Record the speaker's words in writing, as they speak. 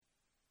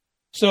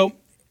So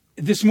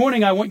this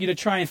morning, I want you to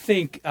try and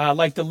think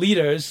like the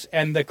leaders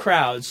and the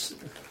crowds.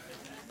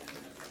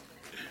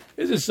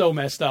 This is so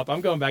messed up.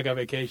 I'm going back on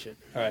vacation.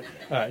 All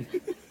right.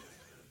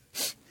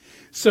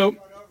 So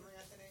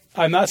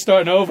I'm not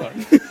starting over.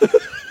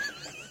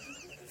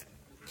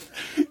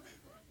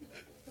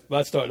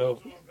 Not starting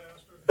over.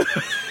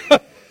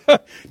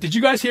 Did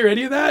you guys hear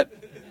any of that?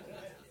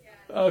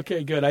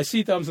 Okay, good. I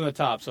see thumbs on the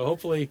top, so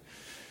hopefully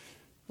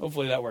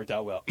that worked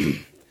out well.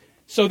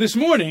 So this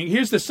morning,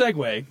 here's the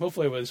segue.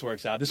 Hopefully this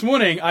works out. This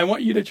morning, I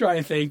want you to try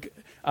and think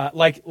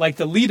like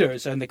the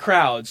leaders and the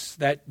crowds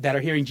that are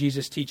hearing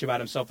Jesus teach about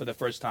himself for the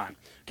first time.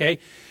 Okay?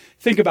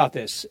 Think about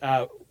this.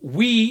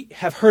 We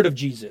have heard of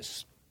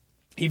Jesus.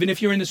 Even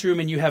if you're in this room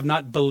and you have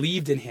not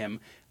believed in him,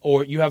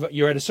 or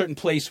you're at a certain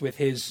place with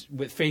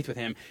faith with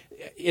him,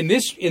 in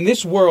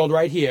this world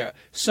right here,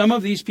 some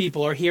of these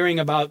people are hearing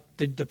about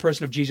the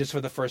person of Jesus for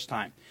the first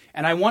time.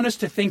 And I want us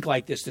to think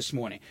like this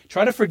morning.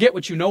 Try to forget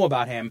what you know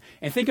about him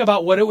and think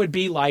about what it would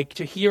be like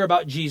to hear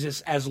about Jesus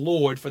as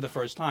Lord for the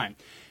first time.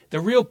 The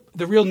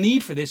real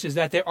need for this is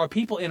that there are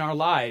people in our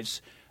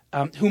lives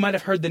who might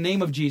have heard the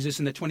name of Jesus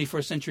in the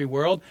 21st century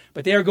world,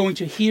 but they are going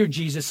to hear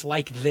Jesus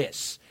like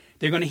this.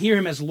 They're going to hear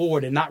him as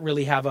Lord and not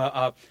really have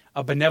a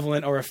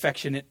benevolent or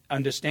affectionate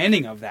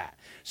understanding of that.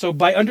 So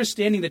by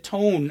understanding the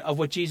tone of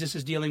what Jesus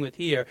is dealing with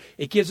here,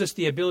 it gives us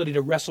the ability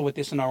to wrestle with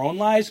this in our own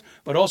lives,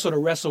 but also to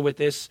wrestle with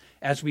this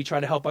as we try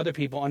to help other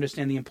people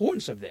understand the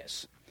importance of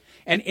this.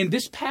 And in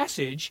this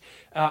passage,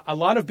 a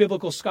lot of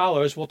biblical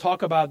scholars will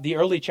talk about the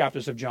early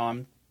chapters of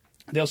John.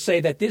 They'll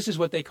say that this is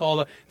what they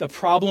call the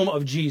problem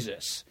of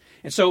Jesus.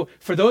 And so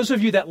for those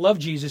of you that love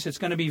Jesus, it's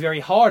going to be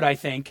very hard, I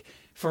think,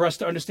 for us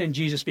to understand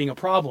Jesus being a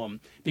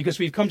problem, because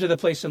we've come to the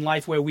place in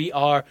life where we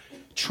are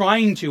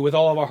trying to, with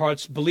all of our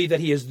hearts, believe that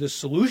he is the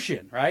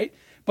solution, right?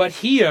 But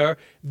here,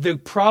 the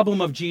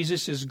problem of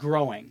Jesus is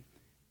growing.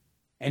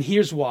 And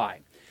here's why.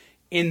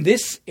 In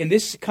this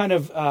kind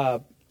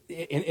of,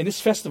 in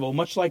this festival,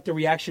 much like the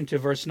reaction to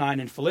verse 9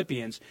 in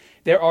Philippians,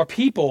 there are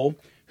people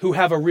who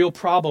have a real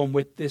problem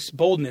with this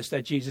boldness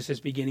that Jesus is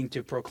beginning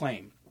to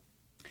proclaim.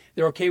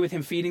 They're okay with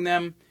him feeding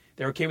them.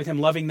 They're okay with him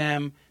loving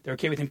them. They're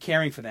okay with him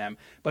caring for them.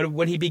 But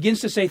when he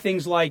begins to say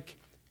things like,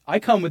 I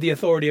come with the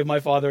authority of my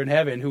Father in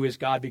heaven, who is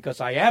God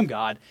because I am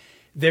God,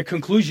 their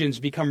conclusions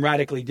become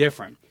radically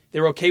different.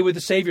 They're okay with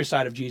the Savior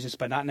side of Jesus,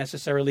 but not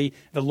necessarily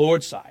the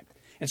Lord side.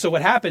 And so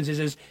what happens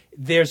is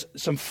there's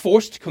some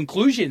forced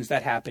conclusions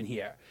that happen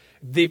here.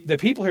 The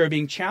people here are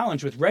being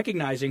challenged with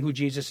recognizing who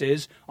Jesus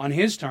is on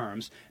his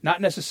terms, not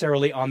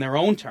necessarily on their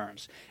own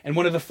terms. And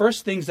one of the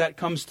first things that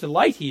comes to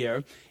light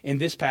here in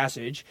this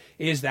passage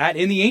is that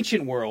in the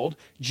ancient world,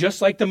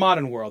 just like the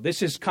modern world,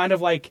 this is kind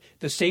of like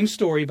the same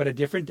story but a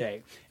different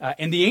day.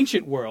 In the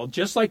ancient world,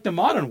 just like the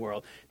modern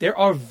world, there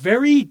are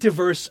very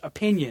diverse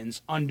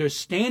opinions,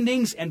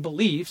 understandings, and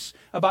beliefs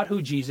about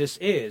who Jesus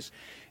is.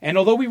 And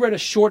although we read a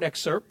short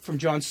excerpt from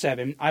John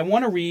 7, I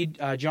want to read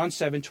John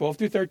 7, 12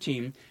 through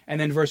 13,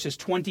 and then verses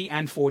 20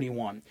 and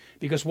 41.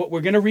 Because what we're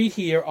going to read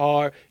here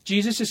are,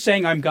 Jesus is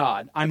saying, I'm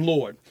God, I'm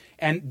Lord.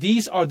 And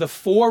these are the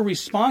four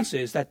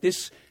responses that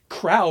this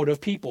crowd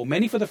of people,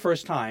 many for the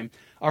first time,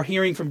 are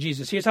hearing from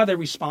Jesus. Here's how they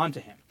respond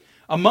to him.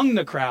 Among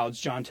the crowds,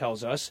 John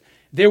tells us,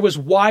 there was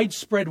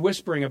widespread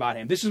whispering about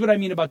him. This is what I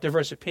mean about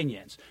diverse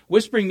opinions.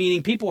 Whispering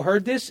meaning people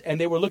heard this and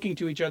they were looking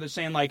to each other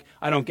saying like,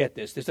 I don't get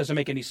this. This doesn't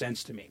make any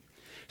sense to me.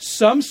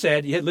 Some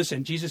said, yeah,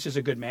 listen, Jesus is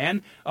a good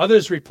man.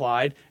 Others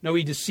replied, no,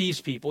 he deceives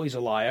people. He's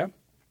a liar.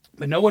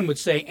 But no one would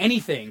say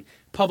anything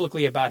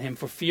publicly about him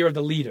for fear of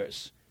the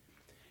leaders.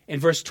 In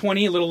verse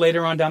 20, a little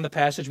later on down the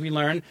passage, we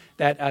learn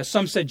that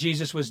some said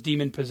Jesus was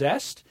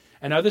demon-possessed,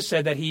 and others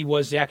said that he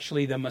was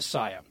actually the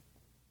Messiah.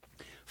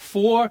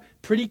 Four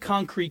pretty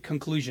concrete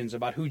conclusions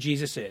about who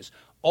Jesus is,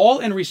 all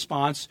in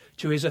response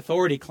to his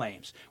authority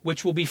claims,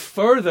 which will be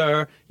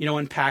further,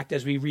 unpacked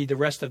as we read the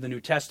rest of the New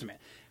Testament.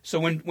 So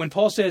when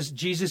Paul says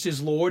Jesus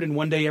is Lord and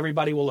one day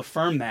everybody will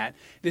affirm that,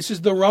 this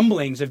is the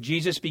rumblings of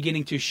Jesus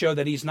beginning to show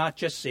that he's not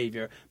just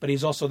Savior, but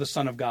he's also the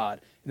Son of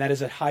God. And that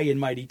is a high and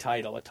mighty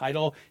title, a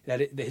title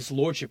that his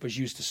lordship was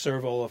used to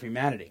serve all of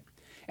humanity.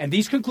 And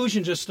these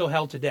conclusions are still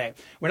held today.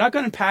 We're not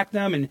going to unpack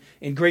them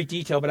in great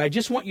detail, but I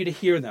just want you to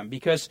hear them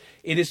because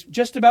it is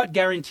just about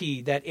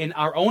guaranteed that in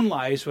our own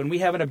lives, when we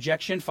have an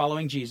objection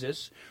following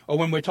Jesus, or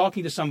when we're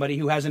talking to somebody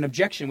who has an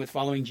objection with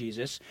following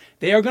Jesus,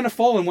 they are going to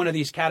fall in one of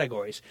these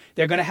categories.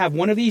 They're going to have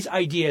one of these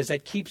ideas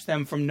that keeps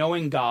them from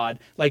knowing God,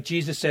 like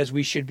Jesus says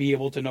we should be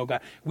able to know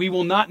God. We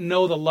will not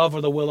know the love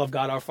or the will of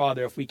God our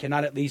Father if we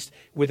cannot at least,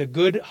 with a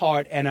good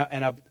heart and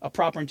a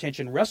proper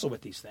intention, wrestle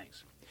with these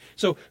things.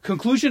 So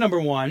conclusion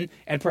number one,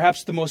 and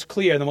perhaps the most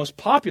clear, the most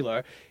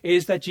popular,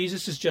 is that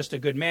Jesus is just a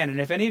good man.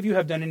 And if any of you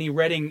have done any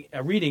reading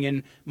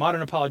in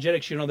modern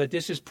apologetics, you know that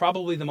this is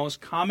probably the most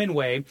common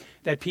way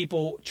that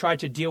people try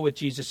to deal with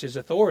Jesus'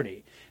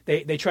 authority.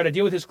 They try to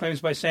deal with his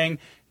claims by saying,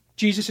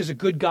 Jesus is a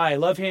good guy. I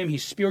love him.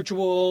 He's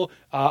spiritual.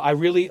 I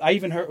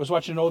even was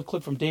watching an old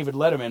clip from David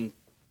Letterman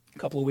a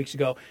couple of weeks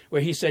ago,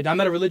 where he said, I'm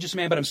not a religious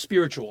man, but I'm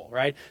spiritual,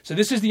 right? So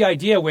this is the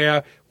idea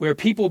where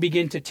people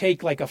begin to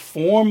take like a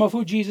form of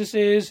who Jesus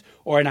is,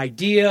 or an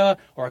idea,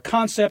 or a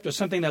concept, or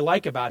something they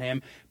like about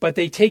him, but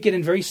they take it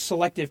in very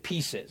selective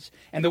pieces.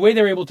 And the way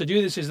they're able to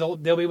do this is they'll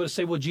be able to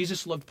say, well,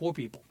 Jesus loved poor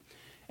people.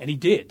 And he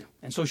did,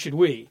 and so should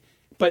we.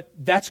 But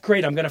that's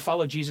great. I'm going to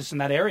follow Jesus in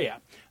that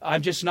area.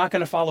 I'm just not going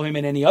to follow him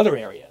in any other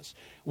areas.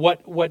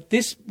 What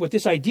this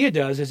idea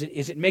does is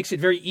it makes it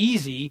very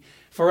easy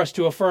for us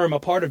to affirm a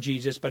part of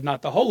Jesus, but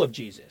not the whole of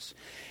Jesus.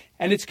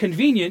 And it's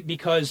convenient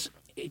because,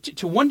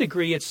 to one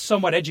degree, it's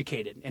somewhat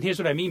educated. And here's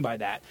what I mean by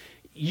that.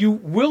 You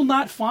will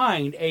not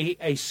find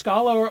a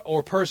scholar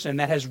or person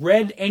that has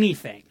read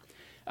anything,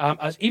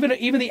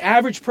 even the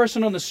average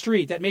person on the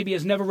street that maybe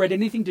has never read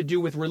anything to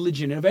do with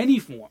religion of any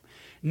form.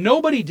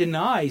 Nobody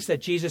denies that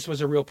Jesus was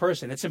a real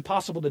person. It's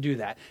impossible to do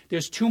that.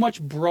 There's too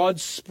much broad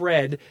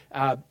spread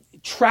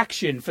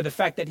traction for the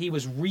fact that he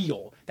was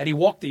real, that he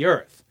walked the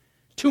earth.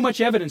 Too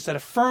much evidence that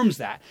affirms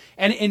that.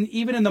 And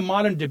even in the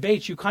modern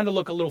debates, you kind of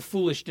look a little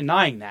foolish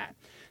denying that.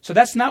 So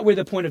that's not where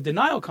the point of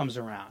denial comes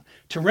around.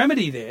 To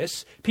remedy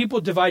this, people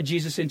divide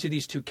Jesus into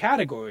these two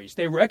categories.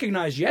 They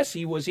recognize, yes,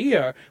 he was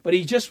here, but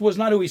he just was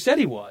not who he said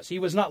he was. He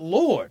was not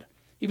Lord.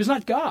 He was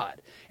not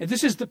God. And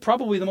this is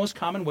probably the most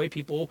common way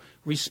people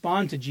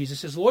respond to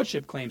Jesus'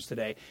 lordship claims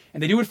today.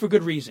 And they do it for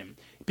good reason,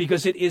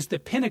 because it is the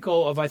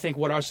pinnacle of, I think,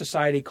 what our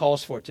society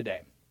calls for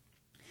today.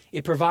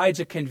 It provides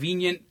a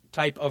convenient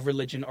type of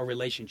religion or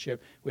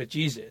relationship with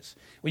Jesus.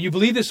 When you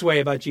believe this way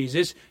about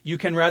Jesus, you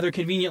can rather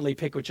conveniently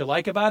pick what you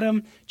like about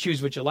him,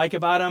 choose what you like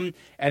about him,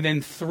 and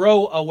then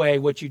throw away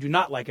what you do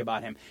not like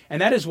about him.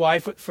 And that is why,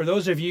 for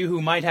those of you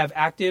who might have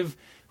active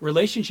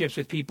relationships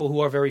with people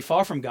who are very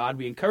far from God,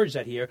 we encourage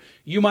that here.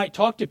 You might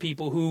talk to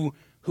people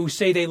who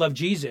say they love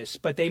Jesus,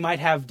 but they might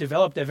have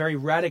developed a very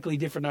radically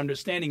different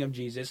understanding of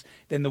Jesus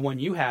than the one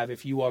you have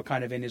if you are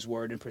kind of in his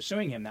word and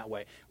pursuing him that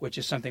way, which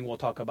is something we'll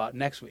talk about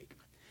next week.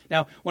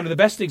 Now, one of the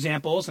best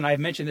examples, and I've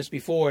mentioned this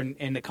before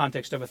in the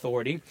context of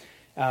authority,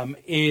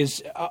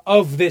 is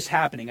of this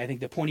happening, I think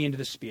the pointing into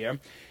the spear,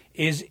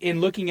 is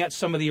in looking at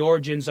some of the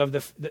origins of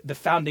the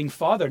founding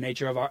father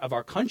nature of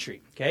our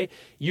country. Okay,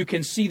 you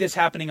can see this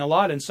happening a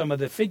lot in some of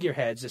the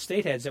figureheads, the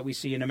state heads that we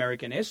see in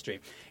American history.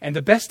 And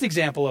the best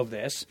example of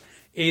this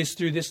is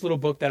through this little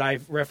book that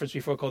I've referenced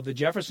before called the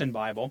Jefferson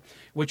Bible,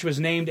 which was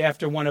named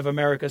after one of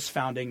America's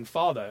founding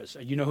fathers.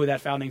 You know who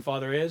that founding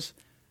father is?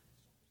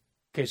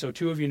 Okay, so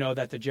two of you know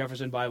that the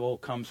Jefferson Bible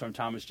comes from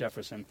Thomas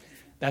Jefferson.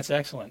 That's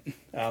excellent.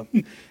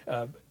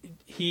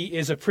 He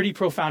is a pretty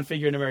profound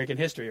figure in American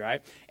history,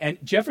 right? And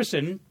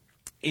Jefferson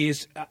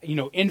is,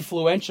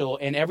 influential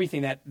in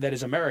everything that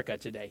is America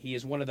today. He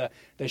is one of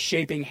the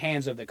shaping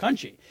hands of the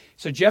country.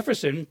 So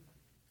Jefferson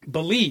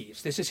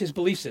believes, this is his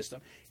belief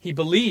system, he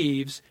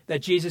believes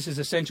that Jesus is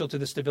essential to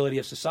the stability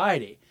of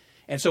society.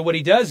 And so what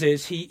he does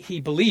is he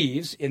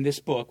believes in this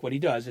book, what he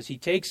does is he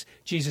takes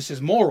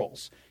Jesus'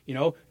 morals.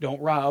 Don't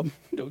rob,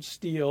 don't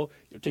steal,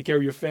 take care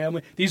of your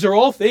family. These are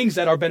all things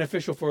that are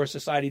beneficial for a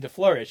society to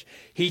flourish.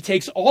 He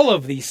takes all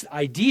of these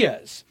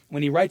ideas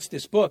when he writes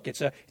this book.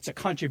 It's a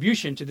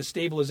contribution to the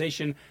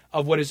stabilization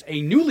of what is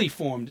a newly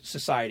formed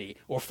society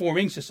or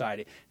forming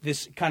society,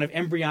 this kind of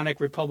embryonic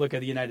republic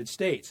of the United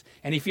States.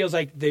 And he feels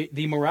like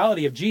the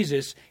morality of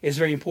Jesus is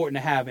very important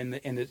to have in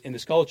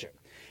this culture.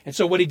 And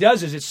so what he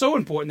does is it's so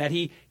important that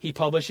he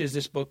publishes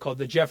this book called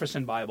the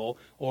Jefferson Bible,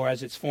 or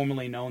as it's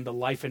formerly known, The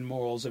Life and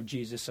Morals of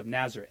Jesus of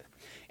Nazareth.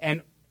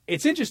 And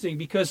it's interesting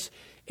because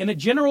in a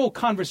general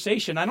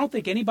conversation, I don't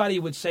think anybody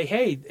would say,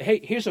 hey,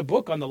 here's a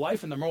book on the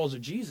life and the morals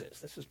of Jesus.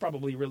 This is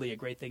probably really a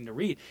great thing to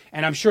read.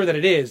 And I'm sure that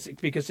it is,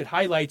 because it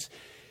highlights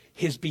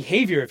his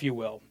behavior, if you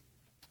will.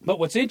 But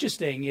what's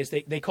interesting is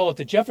they call it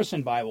the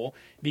Jefferson Bible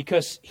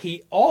because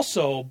he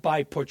also,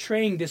 by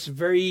portraying this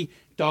very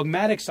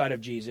dogmatic side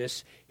of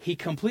Jesus, he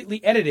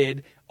completely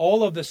edited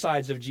all of the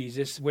sides of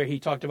Jesus where he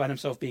talked about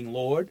himself being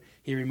Lord.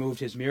 He removed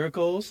his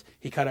miracles.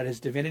 He cut out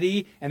his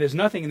divinity. And there's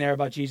nothing in there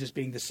about Jesus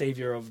being the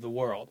Savior of the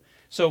world.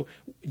 So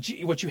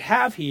what you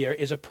have here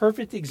is a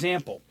perfect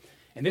example.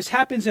 And this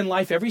happens in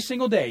life every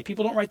single day.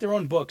 People don't write their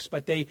own books,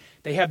 but they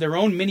have their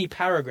own mini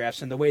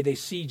paragraphs in the way they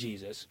see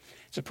Jesus.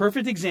 It's a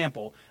perfect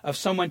example of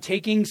someone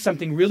taking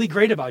something really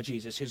great about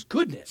Jesus, his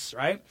goodness,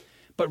 right?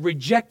 But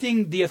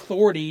rejecting the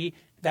authority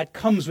that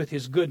comes with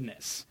his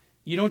goodness.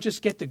 You don't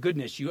just get the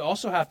goodness. You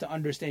also have to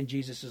understand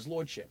Jesus'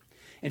 lordship.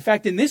 In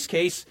fact, in this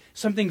case,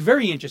 something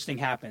very interesting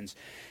happens.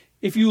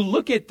 If you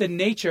look at the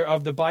nature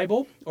of the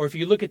Bible, or if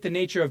you look at the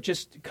nature of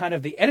just kind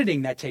of the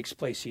editing that takes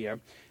place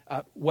here,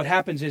 what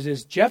happens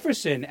is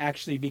Jefferson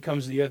actually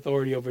becomes the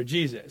authority over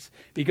Jesus.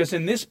 Because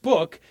in this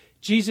book,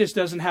 Jesus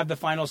doesn't have the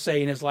final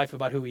say in his life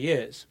about who he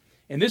is.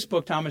 In this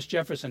book, Thomas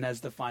Jefferson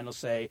has the final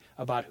say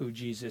about who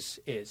Jesus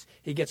is.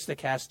 He gets to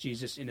cast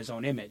Jesus in his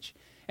own image.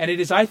 And it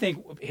is, I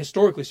think,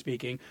 historically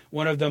speaking,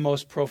 one of the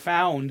most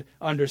profound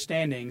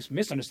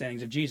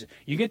misunderstandings of Jesus.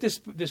 You get this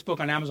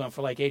book on Amazon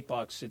for like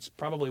 $8. It's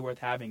probably worth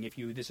having if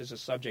this is a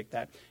subject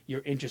that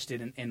you're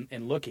interested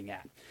in looking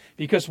at.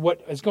 Because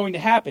what is going to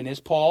happen is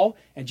Paul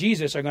and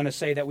Jesus are going to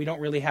say that we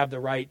don't really have the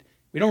right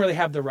We don't really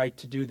have the right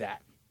to do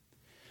that.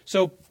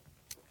 So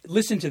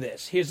listen to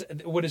this. Here's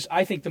what is,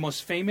 I think, the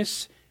most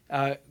famous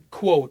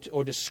quote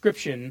or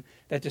description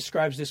that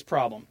describes this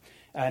problem.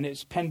 And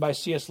it's penned by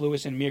C.S.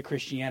 Lewis in Mere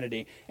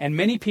Christianity. And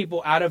many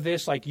people out of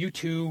this, like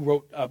U2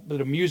 wrote a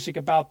bit of music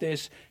about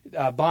this.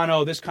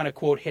 Bono, this kind of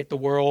quote hit the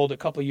world a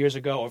couple of years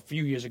ago, or a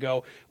few years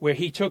ago, where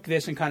he took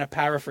this and kind of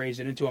paraphrased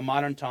it into a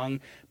modern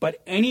tongue.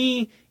 But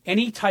any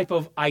type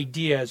of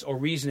ideas or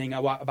reasoning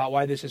about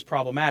why this is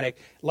problematic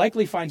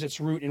likely finds its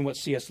root in what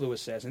C.S.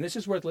 Lewis says. And this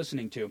is worth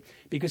listening to,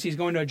 because he's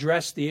going to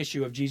address the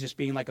issue of Jesus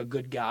being like a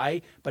good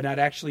guy, but not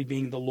actually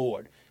being the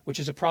Lord, which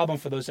is a problem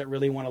for those that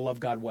really want to love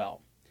God well.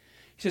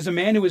 He says, a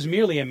man who is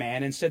merely a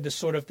man and said the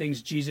sort of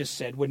things Jesus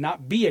said would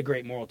not be a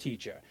great moral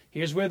teacher.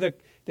 Here's where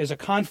there's a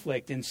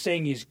conflict in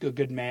saying he's a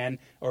good man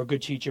or a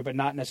good teacher, but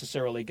not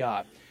necessarily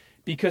God.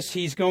 Because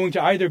he's going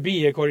to either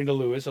be, according to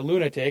Lewis, a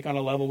lunatic on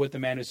a level with the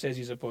man who says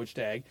he's a poached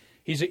egg.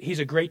 He's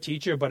a great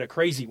teacher, but a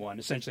crazy one,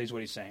 essentially is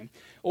what he's saying.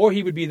 Or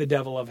he would be the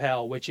devil of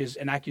hell, which is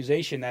an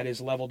accusation that is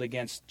leveled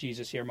against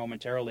Jesus here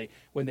momentarily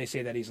when they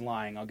say that he's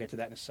lying. I'll get to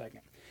that in a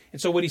second. And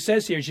so what he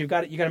says here is you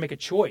got to make a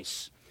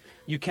choice.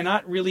 You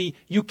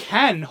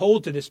can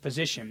hold to this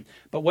position,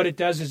 but what it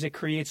does is it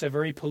creates a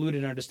very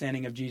polluted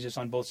understanding of Jesus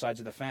on both sides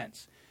of the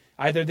fence.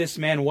 Either this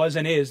man was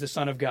and is the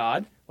Son of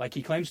God, like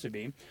he claims to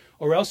be,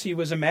 or else he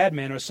was a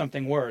madman or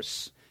something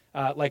worse,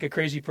 like a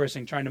crazy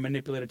person trying to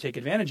manipulate or take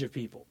advantage of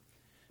people.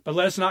 But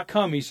let us not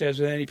come, he says,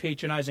 with any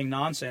patronizing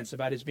nonsense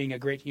about his being a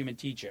great human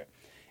teacher.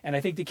 And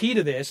I think the key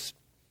to this,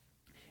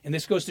 and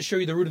this goes to show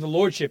you the root of the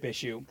lordship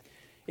issue,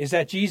 is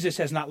that Jesus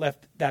has not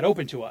left that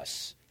open to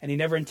us, and he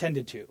never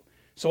intended to.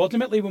 So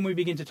ultimately, when we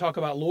begin to talk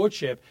about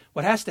lordship,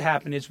 what has to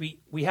happen is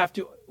we have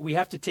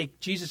to take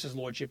Jesus'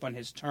 lordship on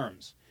his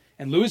terms.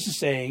 And Lewis is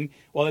saying,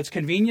 well, it's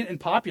convenient and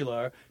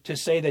popular to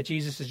say that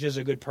Jesus is just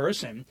a good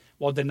person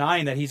while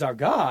denying that he's our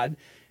God.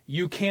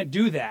 You can't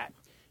do that.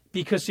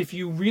 Because if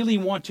you really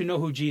want to know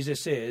who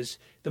Jesus is,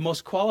 the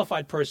most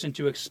qualified person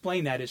to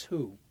explain that is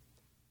who?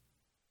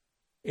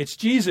 It's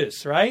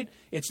Jesus, right?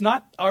 It's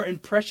not our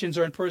impressions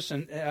or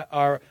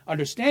our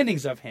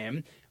understandings of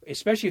him,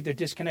 especially if they're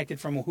disconnected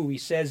from who he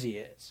says he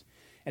is.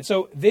 And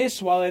so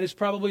this, while it is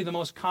probably the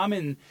most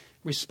common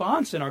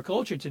response in our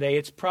culture today,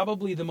 it's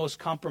probably the most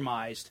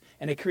compromised,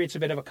 and it creates a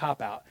bit of a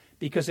cop-out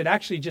because it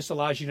actually just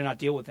allows you to not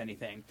deal with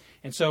anything.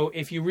 And so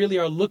if you really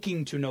are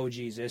looking to know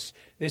Jesus,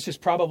 this is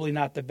probably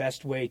not the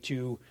best way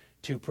to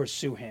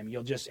pursue him.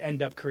 You'll just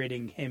end up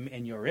creating him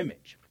in your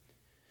image.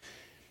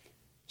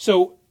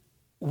 So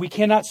we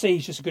cannot say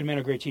he's just a good man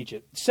or great teacher.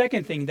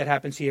 Second thing that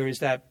happens here is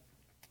that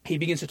he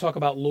begins to talk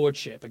about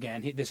lordship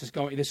again. This is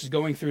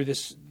going through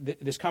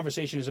this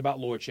conversation is about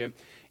lordship,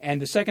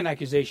 and the second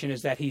accusation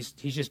is that he's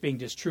just being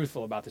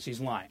distruthful about this.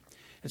 He's lying,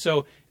 and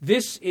so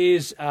this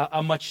is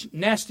a much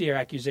nastier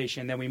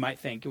accusation than we might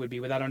think it would be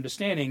without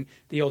understanding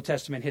the Old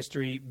Testament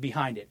history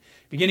behind it.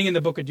 Beginning in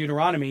the book of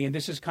Deuteronomy, and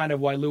this is kind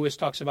of why Lewis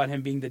talks about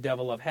him being the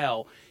devil of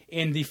hell.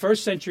 In the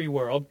first century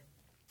world,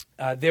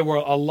 there were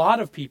a lot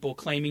of people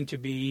claiming to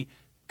be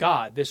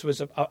God. This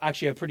was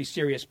actually a pretty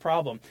serious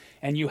problem.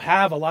 And you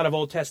have a lot of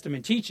Old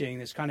Testament teaching.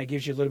 This kind of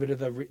gives you a little bit of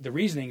the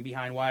reasoning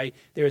behind why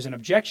there is an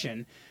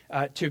objection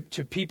to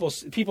people.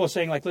 People are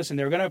saying, like, listen,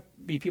 there are going to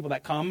be people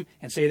that come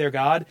and say they're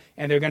God,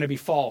 and they're going to be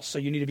false. So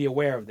you need to be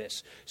aware of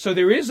this. So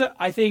there is,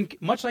 I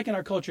think, much like in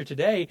our culture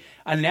today,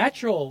 a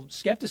natural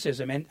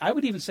skepticism, and I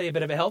would even say a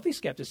bit of a healthy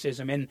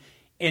skepticism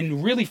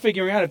in really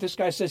figuring out if this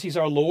guy says he's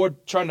our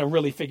Lord, trying to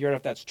really figure out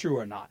if that's true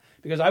or not.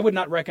 Because I would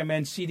not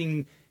recommend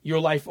ceding your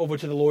life over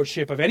to the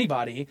lordship of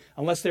anybody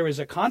unless there is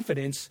a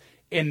confidence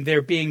in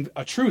there being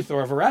a truth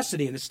or a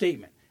veracity in the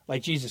statement,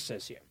 like Jesus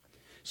says here.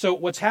 So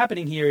what's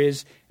happening here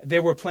is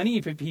there were plenty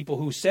of people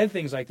who said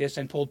things like this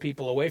and pulled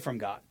people away from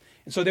God.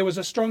 And so there was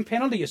a strong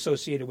penalty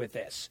associated with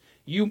this.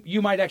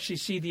 You might actually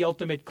see the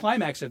ultimate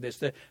climax of this,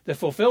 the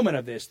fulfillment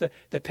of this.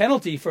 The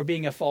penalty for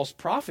being a false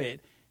prophet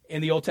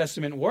in the Old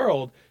Testament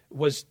world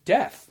was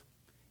death.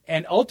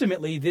 And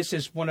ultimately, this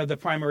is one of the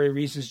primary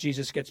reasons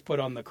Jesus gets put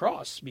on the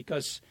cross,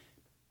 because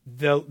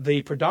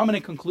the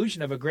predominant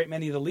conclusion of a great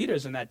many of the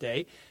leaders in that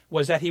day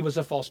was that he was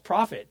a false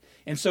prophet.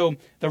 And so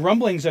the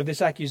rumblings of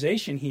this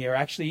accusation here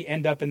actually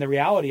end up in the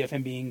reality of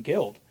him being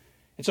killed.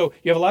 And so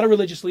you have a lot of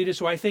religious leaders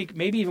who I think,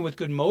 maybe even with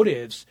good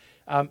motives,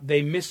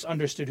 they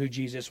misunderstood who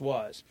Jesus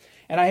was.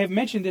 And I have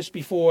mentioned this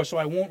before, so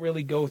I won't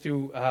really go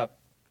through a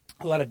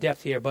lot of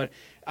depth here, but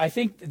I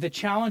think the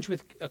challenge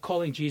with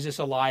calling Jesus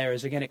a liar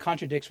is, again, it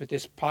contradicts with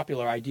this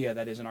popular idea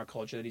that is in our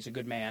culture, that he's a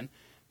good man.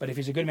 But if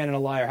he's a good man and a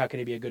liar, how can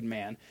he be a good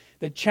man?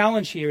 The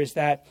challenge here is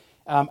that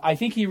I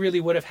think he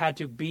really would have had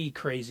to be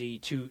crazy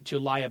to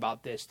lie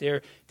about this.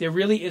 There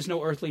really is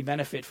no earthly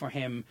benefit for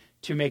him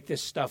to make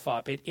this stuff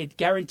up. It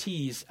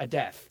guarantees a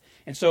death.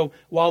 And so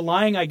while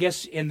lying, I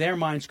guess, in their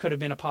minds could have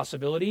been a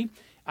possibility,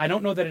 I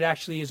don't know that it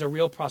actually is a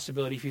real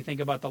possibility if you think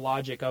about the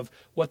logic of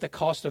what the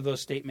cost of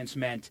those statements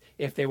meant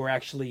if they were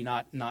actually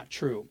not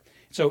true.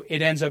 So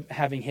it ends up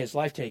having his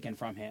life taken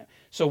from him.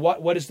 So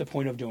what is the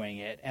point of doing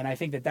it? And I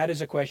think that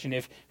is a question.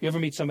 If you ever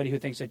meet somebody who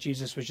thinks that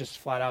Jesus was just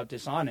flat out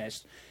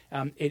dishonest,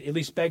 it at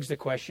least begs the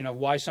question of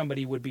why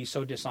somebody would be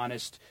so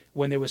dishonest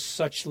when there was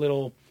such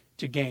little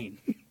to gain.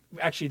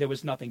 Actually, there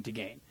was nothing to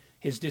gain.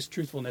 His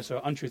distruthfulness or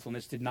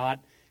untruthfulness did not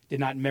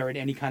merit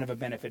any kind of a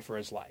benefit for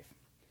his life.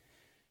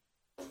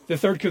 The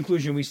third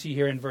conclusion we see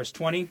here in verse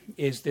 20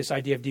 is this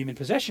idea of demon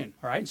possession.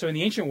 All right. So in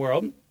the ancient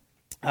world,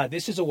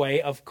 this is a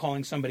way of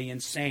calling somebody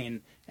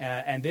insane.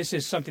 And this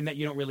is something that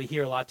you don't really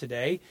hear a lot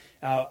today.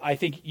 I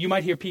think you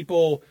might hear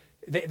people,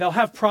 they'll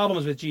have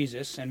problems with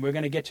Jesus, and we're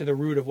going to get to the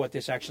root of what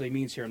this actually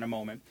means here in a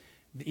moment.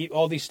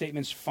 All these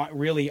statements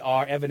really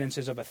are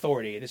evidences of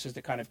authority. This is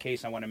the kind of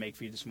case I want to make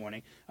for you this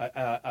morning,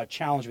 a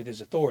challenge with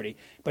his authority.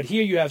 But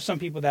here you have some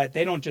people that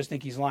they don't just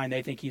think he's lying,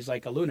 they think he's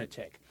like a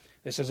lunatic.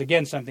 This is,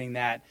 again, something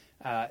that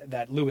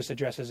Lewis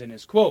addresses in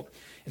his quote.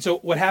 And so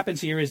what happens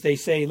here is they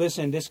say,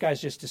 listen, this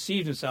guy's just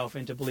deceived himself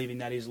into believing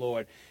that he's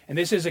Lord. And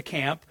this is a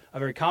camp, a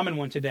very common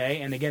one today,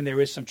 and again, there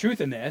is some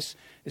truth in this.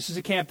 This is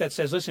a camp that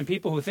says, listen,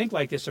 people who think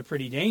like this are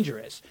pretty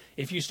dangerous.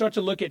 If you start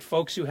to look at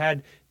folks who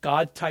had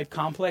God-type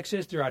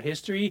complexes throughout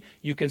history,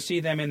 you can see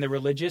them in the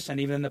religious and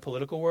even in the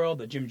political world,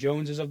 the Jim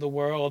Joneses of the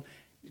world,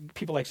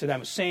 people like Saddam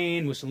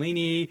Hussein,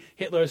 Mussolini,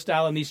 Hitler,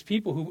 Stalin, these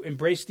people who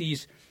embrace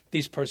these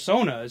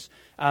personas,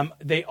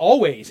 they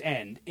always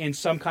end in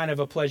some kind of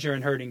a pleasure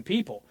in hurting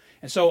people.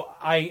 And so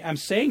I am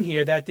saying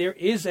here that there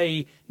is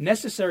a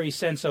necessary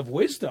sense of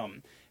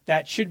wisdom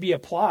that should be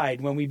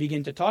applied when we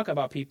begin to talk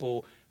about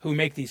people who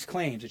make these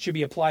claims. It should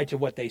be applied to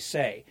what they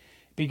say.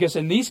 Because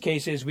in these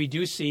cases, we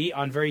do see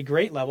on very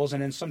great levels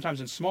and then sometimes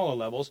in smaller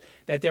levels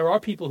that there are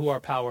people who are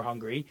power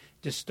hungry,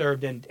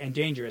 disturbed, and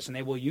dangerous, and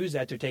they will use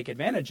that to take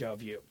advantage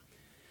of you.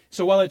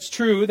 So while it's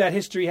true that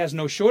history has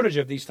no shortage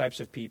of these types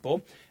of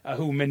people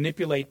who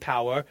manipulate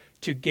power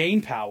to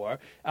gain power,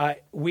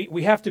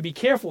 we have to be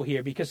careful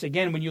here because,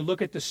 again, when you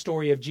look at the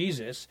story of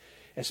Jesus,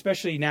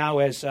 especially now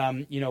as,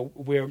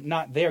 we're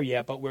not there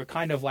yet, but we're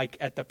kind of like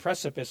at the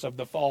precipice of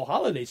the fall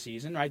holiday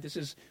season, right? This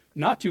is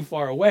not too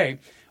far away.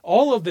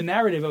 All of the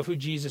narrative of who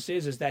Jesus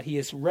is that he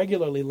is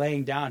regularly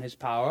laying down his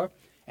power,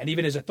 and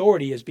even his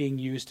authority is being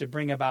used to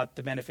bring about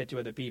the benefit to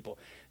other people.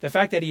 The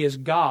fact that he is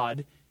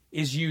God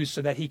is used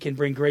so that he can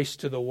bring grace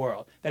to the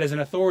world. That is an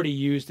authority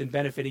used in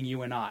benefiting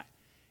you and I.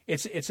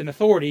 It's an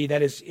authority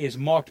that is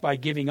marked by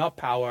giving up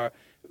power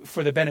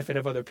for the benefit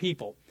of other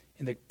people,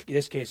 in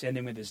this case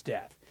ending with his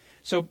death.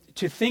 So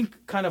to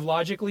think kind of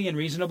logically and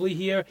reasonably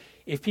here,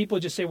 if people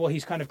just say, well,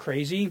 he's kind of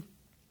crazy,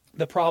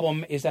 the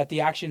problem is that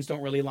the actions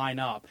don't really line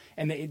up.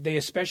 And they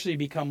especially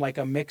become like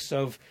a mix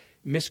of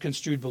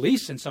misconstrued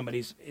beliefs in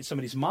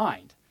somebody's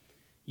mind.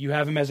 You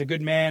have him as a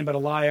good man, but a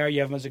liar.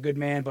 You have him as a good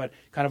man, but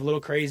kind of a little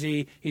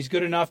crazy. He's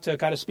good enough to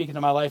kind of speak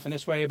into my life in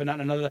this way, but not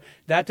in another.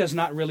 That does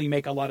not really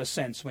make a lot of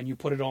sense when you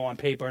put it all on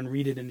paper and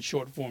read it in a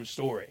short form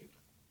story.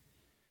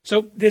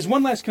 So there's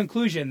one last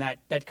conclusion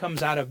that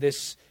comes out of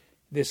this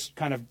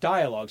kind of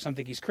dialogue. Some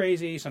think he's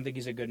crazy, some think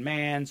he's a good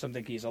man, some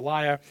think he's a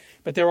liar.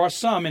 But there are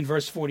some in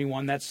verse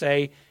 41 that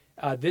say,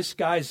 this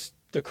guy's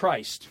the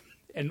Christ.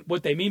 And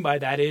what they mean by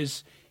that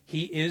is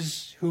he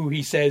is who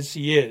he says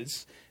he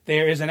is.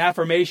 There is an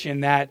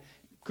affirmation that,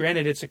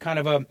 granted, it's a kind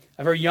of a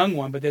very young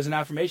one, but there's an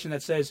affirmation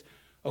that says,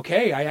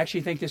 okay, I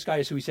actually think this guy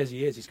is who he says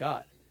he is. He's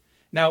God.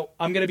 Now,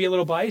 I'm going to be a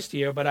little biased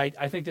here, but I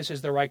think this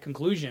is the right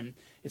conclusion.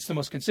 It's the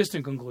most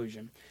consistent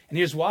conclusion. And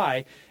here's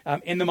why.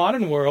 In the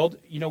modern world,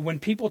 when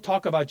people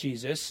talk about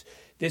Jesus,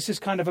 this is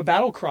kind of a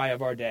battle cry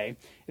of our day.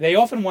 They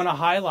often want to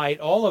highlight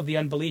all of the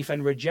unbelief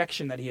and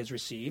rejection that he has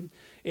received.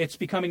 It's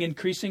becoming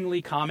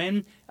increasingly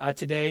common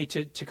today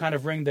to kind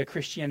of ring the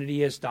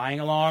Christianity as dying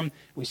alarm.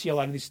 We see a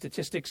lot of these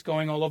statistics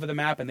going all over the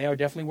map, and they are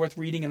definitely worth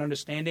reading and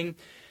understanding.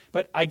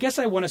 But I guess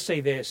I want to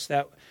say this,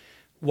 that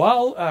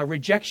while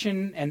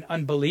rejection and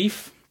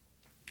unbelief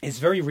is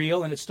very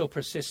real and it still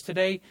persists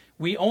today,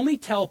 we only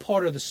tell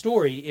part of the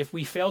story if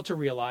we fail to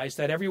realize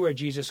that everywhere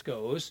Jesus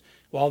goes,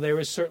 while there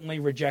is certainly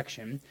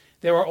rejection,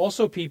 there are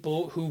also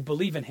people who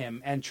believe in him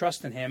and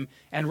trust in him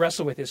and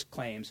wrestle with his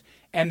claims.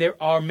 And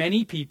there are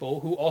many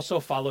people who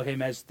also follow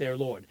him as their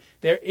Lord.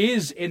 There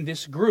is in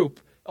this group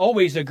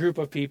always a group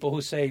of people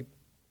who say,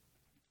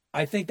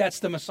 I think that's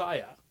the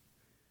Messiah.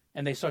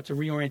 And they start to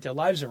reorient their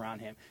lives around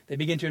him. They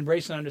begin to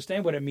embrace and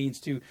understand what it means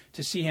to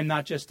see him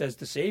not just as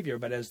the Savior,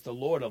 but as the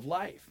Lord of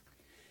life.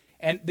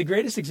 And the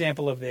greatest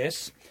example of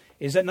this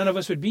is that none of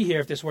us would be here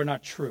if this were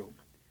not true.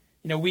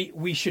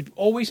 We should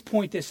always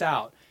point this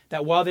out,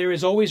 that while there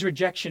is always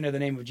rejection of the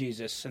name of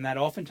Jesus, and that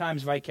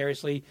oftentimes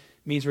vicariously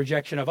means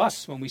rejection of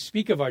us when we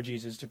speak of our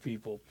Jesus to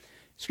people,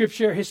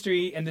 Scripture,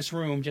 history, and this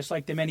room, just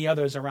like the many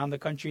others around the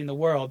country and the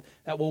world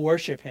that will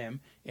worship him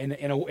in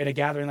a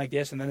gathering like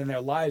this, and then in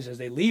their lives as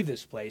they leave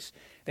this place,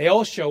 they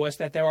all show us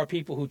that there are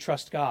people who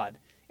trust God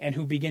and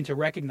who begin to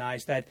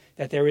recognize that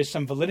there is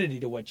some validity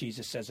to what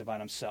Jesus says about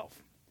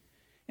himself.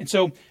 And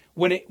so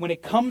when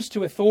it comes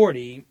to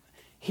authority,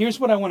 here's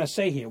what I want to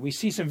say here. We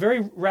see some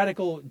very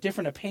radical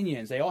different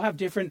opinions. They all have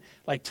different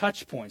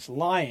touch points: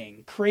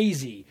 lying,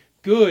 crazy,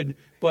 good,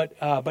 but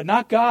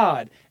not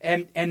God,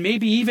 and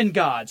maybe even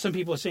God. Some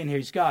people are saying here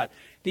he's God.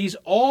 These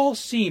all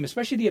seem,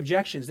 especially the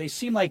objections, they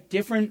seem like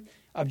different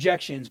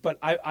objections, but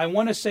I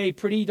want to say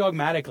pretty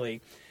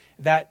dogmatically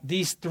that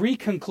these three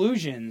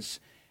conclusions,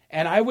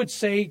 and I would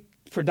say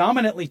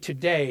predominantly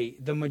today,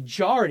 the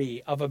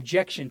majority of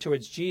objection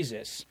towards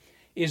Jesus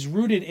is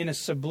rooted in a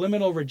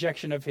subliminal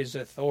rejection of his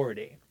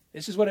authority.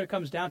 This is what it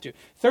comes down to.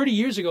 30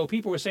 years ago,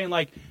 people were saying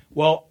like,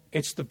 well,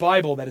 it's the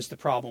Bible that is the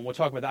problem. We'll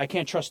talk about that. I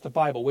can't trust the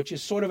Bible, which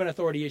is sort of an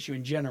authority issue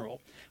in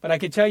general. But I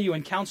can tell you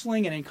in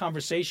counseling and in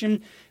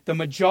conversation, the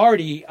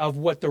majority of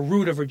what the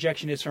root of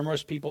rejection is for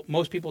most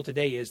people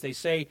today is they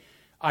say,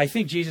 I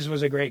think Jesus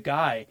was a great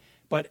guy,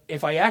 but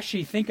if I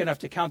actually think enough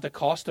to count the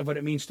cost of what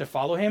it means to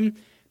follow him,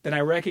 then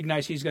I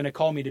recognize he's going to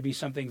call me to be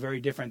something very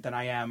different than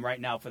I am right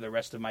now for the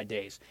rest of my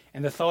days.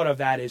 And the thought of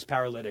that is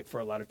paralytic for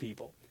a lot of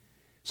people.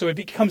 So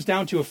it comes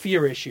down to a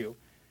fear issue.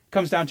 It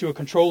comes down to a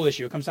control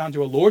issue. It comes down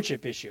to a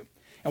lordship issue.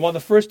 And while the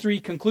first three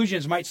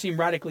conclusions might seem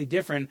radically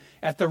different,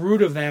 at the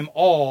root of them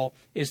all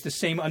is the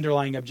same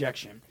underlying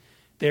objection.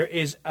 There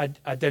is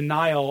a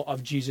denial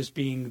of Jesus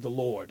being the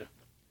Lord.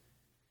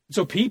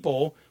 So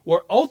people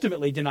were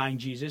ultimately denying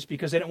Jesus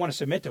because they didn't want to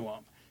submit to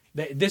him.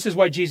 This is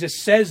why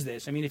Jesus says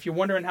this. I mean, if you're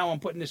wondering how I'm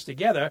putting this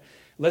together,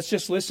 let's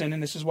just listen.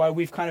 And this is why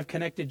we've kind of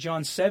connected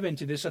John 7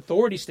 to this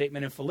authority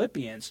statement in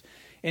Philippians.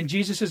 In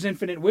Jesus'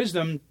 infinite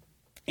wisdom,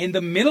 in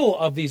the middle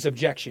of these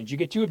objections, you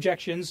get two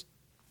objections.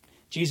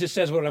 Jesus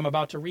says what I'm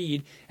about to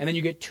read, and then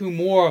you get two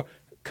more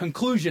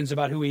conclusions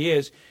about who he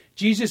is.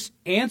 Jesus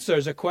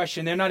answers a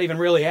question they're not even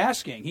really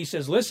asking. He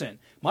says, listen,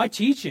 my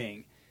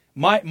teaching,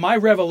 my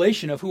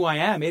revelation of who I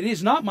am, it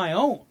is not my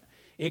own.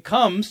 It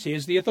comes,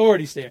 here's the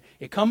authorities there,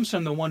 it comes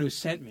from the one who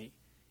sent me.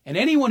 And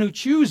anyone who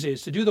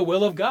chooses to do the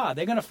will of God,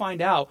 they're going to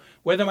find out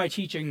whether my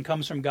teaching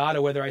comes from God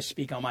or whether I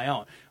speak on my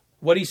own.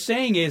 What he's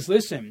saying is,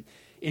 listen,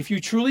 if you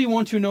truly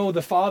want to know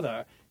the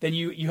Father, then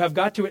you have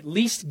got to at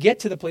least get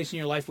to the place in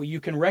your life where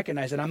you can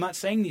recognize that I'm not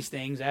saying these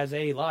things as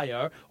a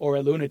liar or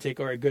a lunatic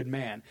or a good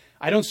man.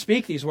 I don't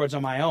speak these words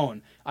on my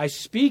own. I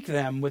speak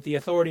them with the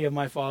authority of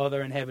my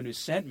Father in heaven who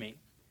sent me.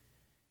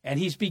 And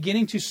he's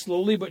beginning to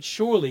slowly but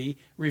surely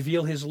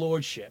reveal his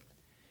lordship.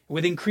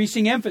 With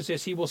increasing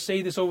emphasis, he will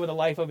say this over the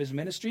life of his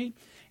ministry.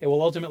 It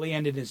will ultimately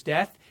end in his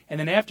death. And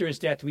then after his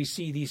death, we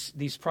see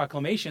these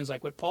proclamations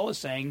like what Paul is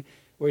saying,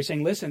 where he's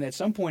saying, listen, at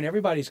some point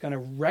everybody's going to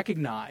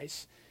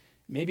recognize,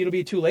 maybe it'll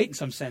be too late in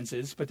some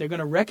senses, but they're going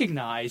to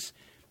recognize,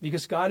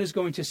 because God is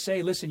going to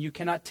say, listen, you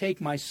cannot take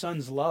my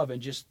son's love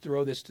and just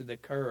throw this to the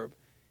curb.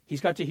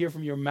 He's got to hear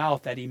from your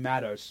mouth that he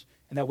matters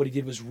and that what he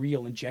did was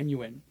real and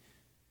genuine.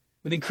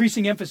 With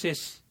increasing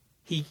emphasis,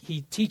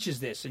 he teaches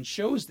this and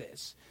shows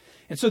this.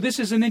 And so this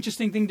is an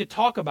interesting thing to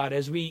talk about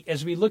as we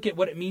look at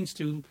what it means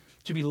to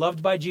be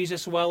loved by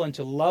Jesus well and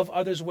to love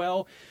others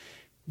well.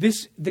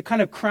 The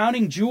kind of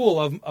crowning jewel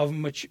of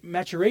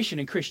maturation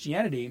in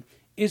Christianity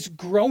is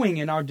growing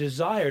in our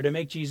desire to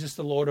make Jesus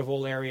the Lord of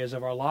all areas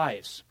of our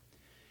lives.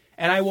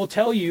 And I will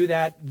tell you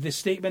that the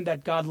statement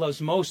that God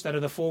loves most out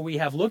of the four we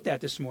have looked at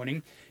this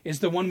morning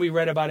is the one we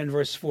read about in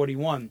verse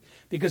 41,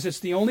 because it's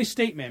the only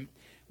statement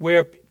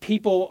where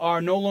people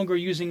are no longer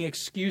using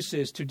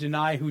excuses to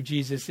deny who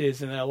Jesus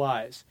is in their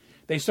lives.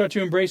 They start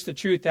to embrace the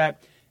truth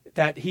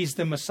that he's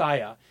the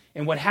Messiah.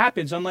 And what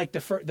happens, unlike the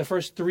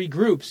first three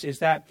groups, is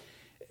that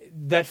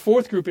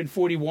fourth group in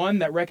 41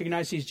 that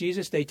recognizes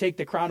Jesus, they take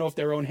the crown off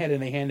their own head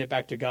and they hand it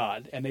back to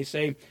God. And they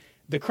say,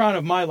 the crown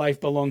of my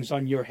life belongs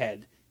on your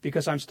head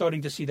because I'm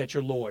starting to see that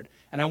you're Lord.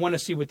 And I want to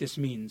see what this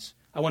means.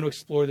 I want to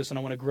explore this and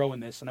I want to grow in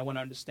this and I want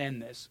to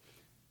understand this.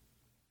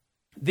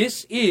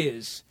 This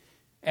is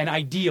an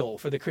ideal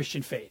for the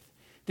Christian faith.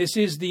 This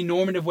is the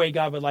normative way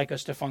God would like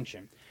us to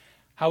function.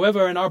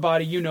 However, in our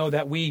body, you know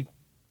that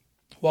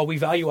while we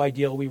value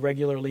ideal, we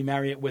regularly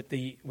marry it with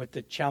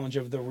the challenge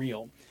of the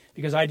real.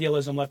 Because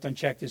idealism left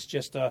unchecked is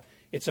just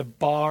it's a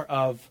bar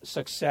of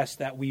success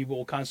that we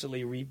will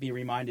constantly be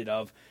reminded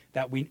of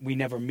that we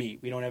never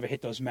meet. We don't ever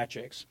hit those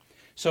metrics.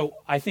 So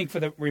I think for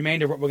the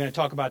remainder of what we're going to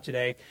talk about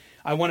today,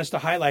 I want us to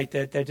highlight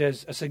that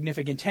there's a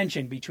significant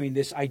tension between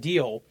this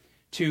ideal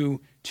to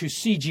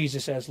see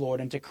Jesus as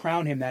Lord and to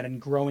crown him that in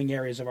growing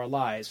areas of our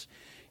lives.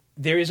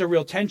 There is a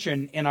real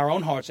tension in our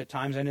own hearts at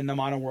times and in the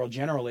modern world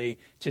generally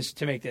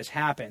to make this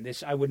happen.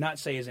 This, I would not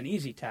say, is an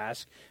easy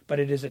task, but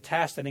it is a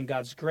task that in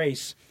God's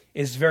grace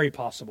is very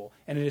possible.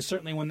 And it is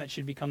certainly one that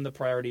should become the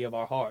priority of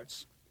our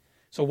hearts.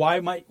 So why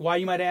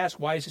you might ask,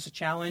 why is this a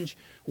challenge?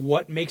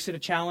 What makes it a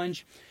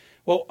challenge?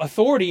 Well,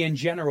 authority in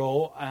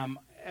general,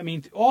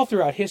 all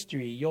throughout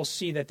history, you'll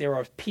see that there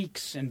are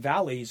peaks and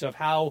valleys of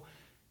how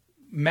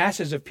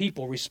masses of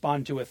people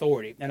respond to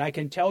authority. And I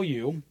can tell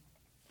you,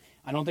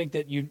 I don't think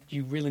that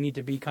you really need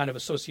to be kind of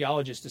a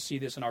sociologist to see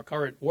this in our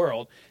current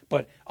world,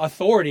 but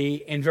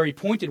authority in very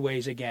pointed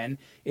ways, again,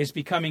 is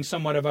becoming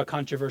somewhat of a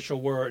controversial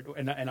word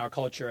in our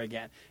culture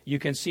again. You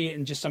can see it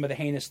in just some of the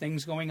heinous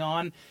things going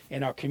on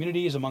in our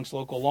communities, amongst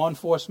local law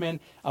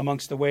enforcement,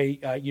 amongst the way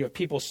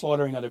people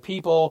slaughtering other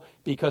people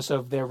because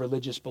of their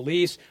religious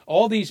beliefs.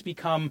 All these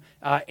become,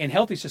 in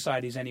healthy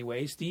societies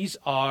anyways, these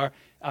are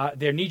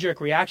their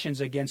knee-jerk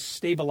reactions against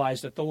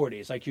stabilized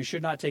authorities, like you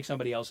should not take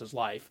somebody else's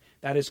life.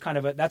 That is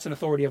that's an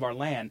authority of our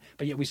land,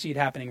 but yet we see it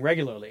happening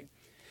regularly.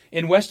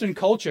 In Western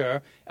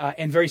culture,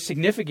 and very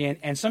significant,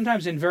 and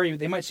sometimes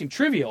they might seem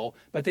trivial,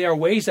 but they are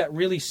ways that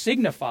really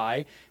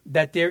signify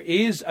that there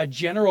is a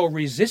general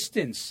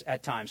resistance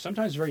at times,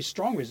 sometimes very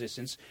strong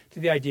resistance to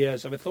the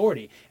ideas of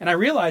authority. And I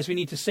realize we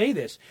need to say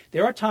this.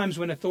 There are times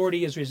when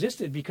authority is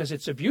resisted because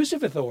it's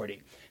abusive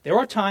authority. There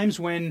are times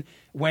when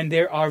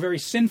there are very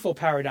sinful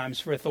paradigms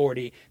for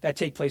authority that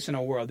take place in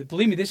our world.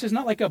 Believe me, this is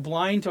not like a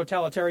blind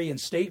totalitarian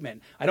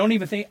statement.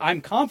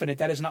 I'm confident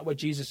that is not what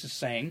Jesus is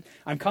saying.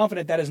 I'm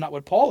confident that is not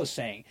what Paul is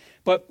saying.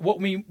 But what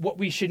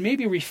we should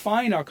maybe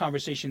refine our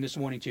conversation this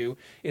morning to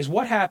is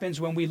what happens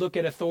when we look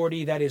at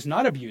authority that is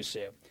not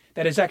abusive,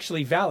 that is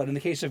actually valid. In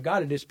the case of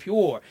God, it is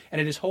pure, and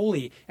it is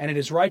holy, and it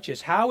is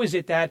righteous. How is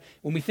it that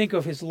when we think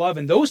of his love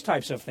and those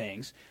types of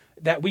things,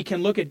 that we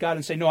can look at God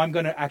and say, no, I'm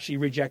going to actually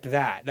reject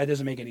that. That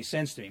doesn't make any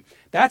sense to me.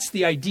 That's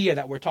the idea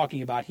that we're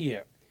talking about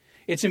here.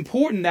 It's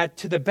important that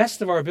to the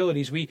best of our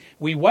abilities, we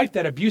wipe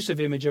that abusive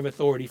image of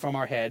authority from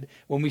our head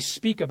when we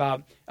speak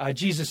about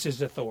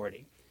Jesus'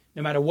 authority,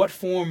 no matter what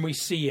form we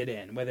see it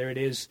in, whether it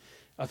is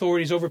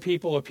authorities over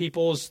people or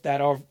peoples that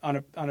are on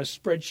a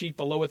spreadsheet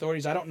below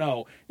authorities. I don't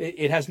know.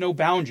 It has no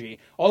boundary.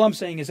 All I'm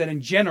saying is that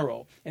in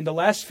general, in the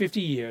last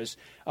 50 years,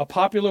 a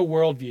popular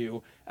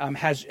worldview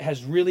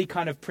has really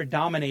kind of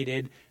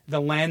predominated the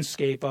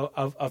landscape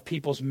of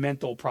people's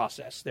mental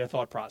process, their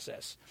thought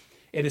process.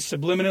 It has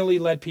subliminally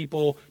led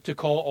people to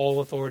call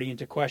all authority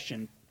into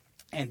question.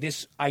 And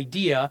this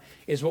idea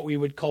is what we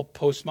would call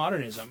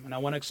postmodernism. And I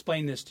want to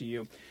explain this to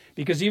you,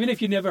 because even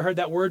if you've never heard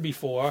that word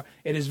before,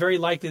 it is very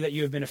likely that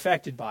you have been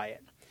affected by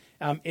it.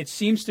 It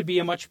seems to be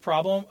a much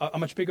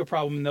bigger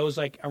problem in those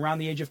like around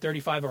the age of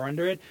 35 or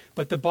under it.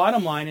 But the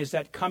bottom line is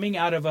that coming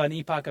out of an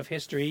epoch of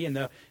history in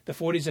the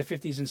 40s, and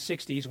 50s, and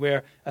 60s,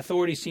 where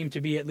authorities seem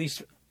to be, at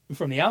least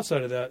from the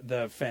outside of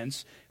the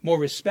fence, more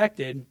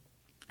respected,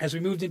 as we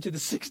moved into the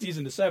 60s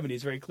and the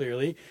 70s, very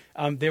clearly,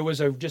 there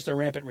was just a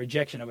rampant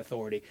rejection of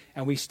authority.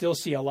 And we still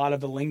see a lot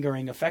of the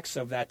lingering effects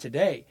of that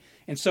today.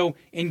 And so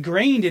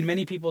ingrained in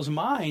many people's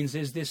minds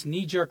is this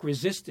knee-jerk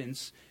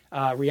resistance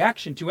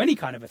reaction to any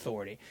kind of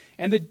authority.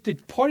 And the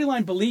party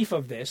line belief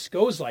of this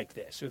goes like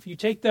this. So if you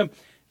take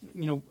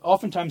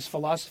oftentimes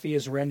philosophy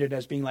is rendered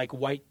as being like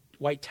white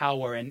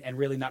tower and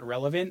really not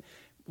relevant.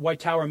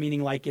 White Tower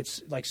meaning like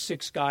it's like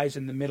six guys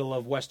in the middle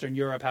of Western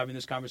Europe having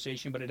this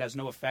conversation, but it has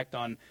no effect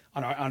on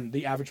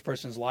the average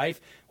person's life.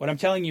 What I'm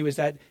telling you is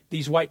that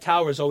these white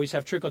towers always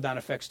have trickle-down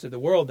effects to the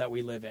world that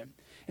we live in.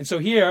 And so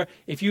here,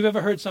 if you've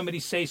ever heard somebody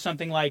say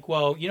something like,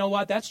 well, you know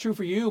what, that's true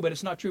for you, but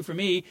it's not true for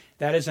me,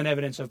 that is an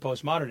evidence of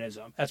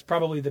postmodernism. That's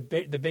probably the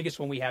biggest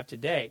one we have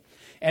today.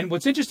 And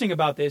what's interesting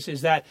about this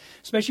is that,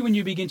 especially when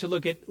you begin to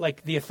look at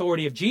like the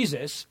authority of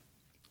Jesus,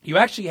 you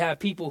actually have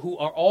people who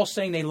are all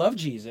saying they love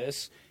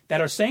Jesus that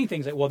are saying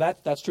things like, well,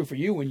 that's true for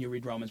you when you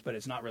read Romans, but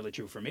it's not really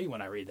true for me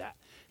when I read that.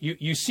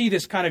 You see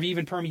this kind of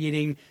even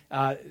permeating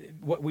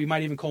what we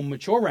might even call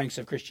mature ranks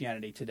of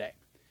Christianity today.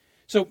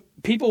 So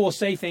people will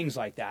say things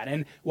like that.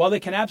 And while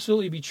it can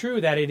absolutely be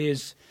true that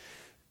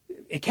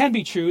it can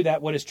be true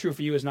that what is true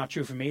for you is not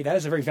true for me, that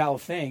is a very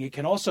valid thing. It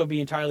can also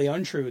be entirely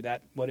untrue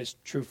that what is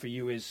true for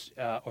you is,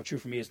 or true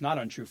for me is not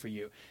untrue for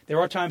you. There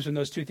are times when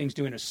those two things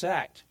do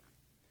intersect.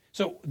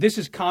 So this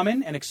is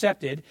common and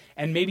accepted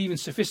and maybe even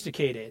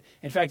sophisticated.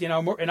 In fact, in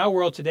our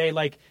world today,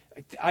 like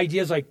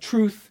ideas like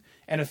truth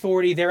and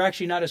authority, they're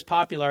actually not as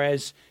popular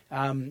as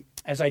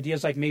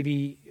ideas like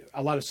maybe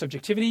a lot of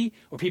subjectivity,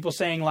 or people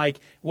saying like,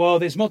 well,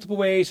 there's multiple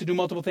ways to do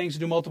multiple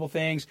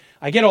things.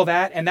 I get all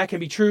that, and that can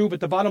be true, but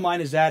the bottom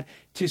line is that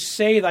to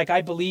say like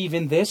I believe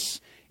in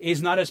this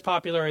is not as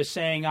popular as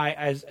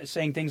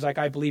saying things like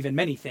I believe in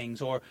many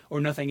things or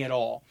nothing at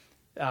all.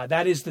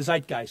 That is the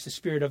zeitgeist, the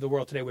spirit of the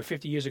world today, where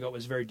 50 years ago it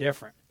was very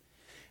different.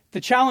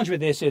 The challenge with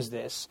this is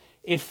this.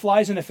 It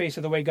flies in the face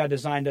of the way God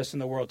designed us in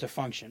the world to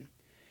function.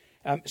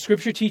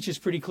 Scripture teaches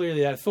pretty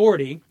clearly that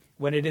authority,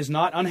 when it is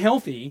not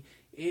unhealthy,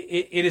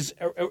 it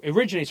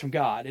originates from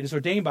God. It is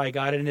ordained by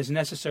God, and it is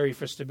necessary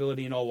for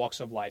stability in all walks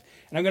of life.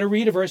 And I'm going to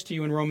read a verse to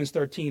you in Romans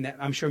 13 that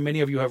I'm sure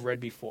many of you have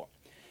read before.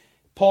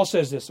 Paul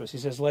says this. He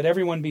says, let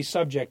everyone be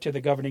subject to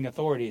the governing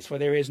authorities, for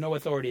there is no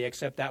authority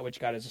except that which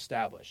God has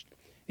established.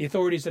 The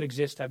authorities that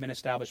exist have been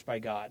established by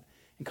God.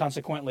 And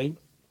consequently,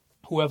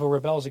 whoever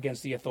rebels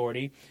against the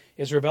authority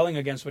is rebelling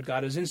against what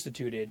God has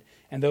instituted,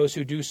 and those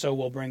who do so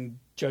will bring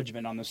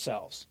judgment on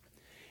themselves.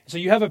 So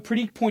you have a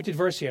pretty pointed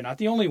verse here, not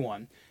the only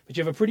one, but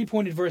you have a pretty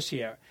pointed verse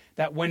here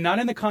that when not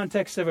in the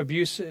context of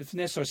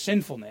abusiveness or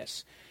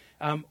sinfulness,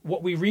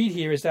 what we read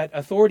here is that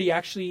authority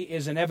actually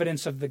is an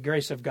evidence of the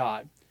grace of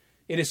God.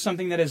 It is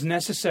something that is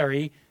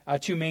necessary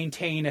to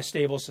maintain a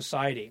stable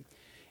society.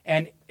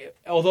 And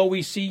although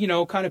we see,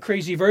 kind of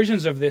crazy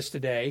versions of this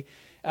today,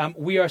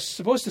 we are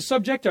supposed to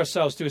subject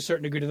ourselves to a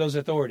certain degree to those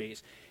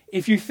authorities.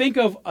 if you think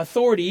of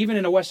authority, even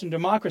in a Western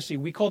democracy,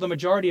 we call the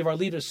majority of our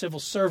leaders civil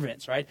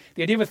servants, right?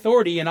 The idea of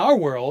authority in our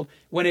world,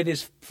 when it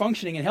is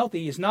functioning and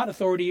healthy, is not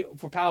authority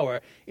for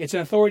power. It's an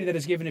authority that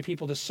is given to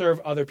people to serve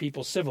other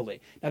people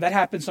civilly. Now, that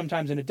happens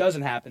sometimes and it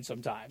doesn't happen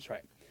sometimes,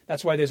 right?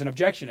 That's why there's an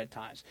objection at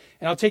times.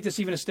 And I'll take this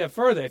even a step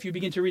further. If you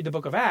begin to read the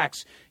book of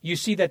Acts, you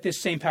see that this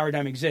same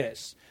paradigm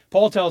exists.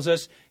 Paul tells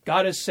us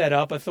God has set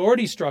up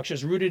authority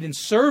structures rooted in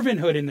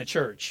servanthood in the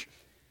church.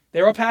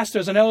 There are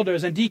pastors and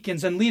elders and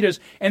deacons and leaders,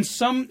 and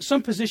some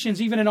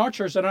positions even in our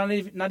church that are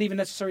not even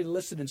necessarily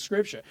listed in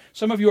Scripture.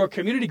 Some of you are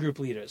community group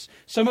leaders.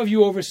 Some of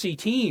you oversee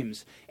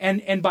teams.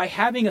 And by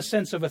having a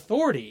sense of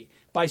authority,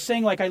 by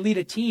saying like I lead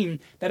a team,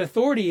 that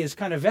authority is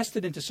kind of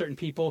vested into certain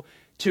people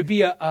to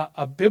be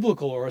a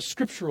biblical or a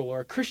scriptural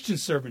or a Christian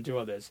servant to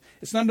others.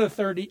 It's not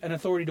an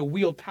authority to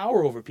wield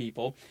power over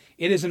people.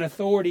 It is an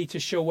authority to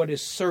show what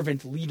is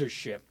servant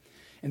leadership.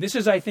 And this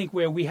is, I think,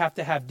 where we have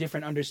to have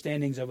different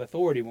understandings of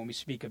authority when we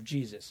speak of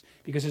Jesus,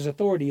 because his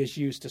authority is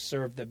used to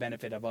serve the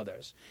benefit of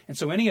others. And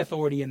so any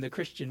authority in the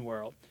Christian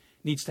world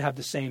needs to have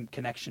the same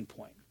connection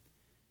point.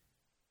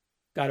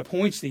 God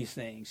appoints these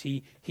things.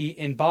 He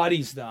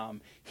embodies them.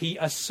 He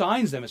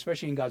assigns them,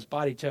 especially in God's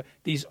body, to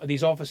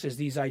these offices,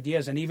 these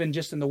ideas, and even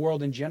just in the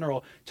world in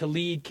general, to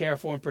lead, care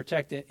for, and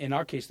protect, in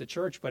our case, the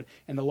church, but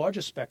in the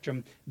larger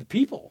spectrum, the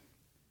people.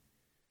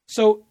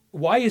 So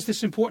why is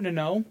this important to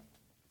know?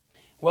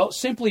 Well,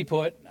 simply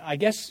put, I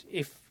guess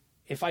if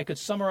I could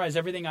summarize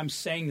everything I'm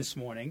saying this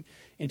morning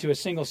into a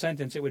single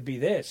sentence, it would be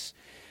this.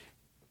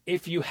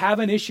 If you have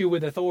an issue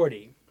with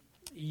authority,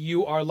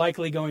 you are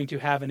likely going to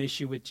have an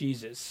issue with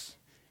Jesus,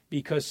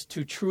 because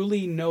to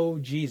truly know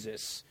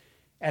Jesus,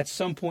 at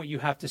some point you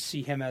have to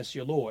see him as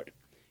your Lord.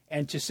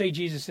 And to say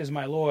Jesus is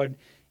my Lord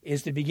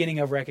is the beginning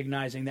of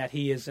recognizing that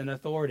he is an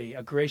authority,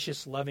 a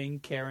gracious, loving,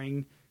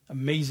 caring,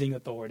 amazing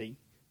authority.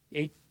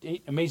 Eight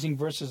amazing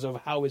verses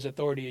of how his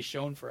authority is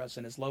shown for us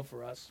and his love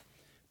for us,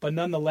 but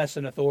nonetheless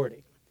an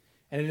authority.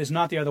 And it is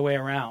not the other way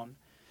around.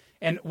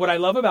 And what I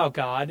love about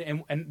God,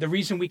 and the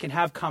reason we can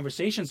have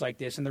conversations like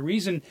this, and the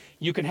reason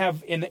you can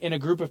have in a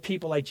group of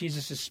people like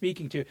Jesus is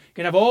speaking to,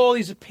 can have all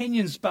these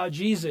opinions about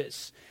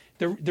Jesus.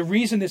 The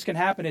reason this can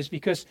happen is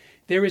because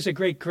there is a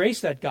great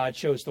grace that God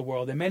shows the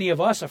world, and many of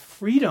us a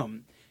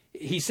freedom.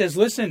 He says,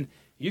 listen,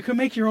 you can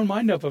make your own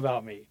mind up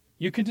about me.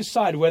 You can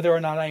decide whether or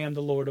not I am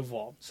the Lord of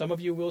all. Some of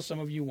you will, some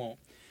of you won't.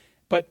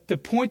 But the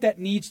point that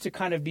needs to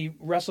kind of be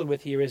wrestled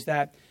with here is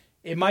that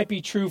it might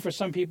be true for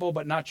some people,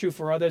 but not true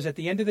for others. At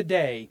the end of the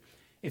day,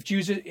 if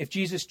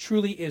Jesus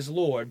truly is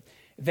Lord,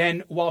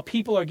 then while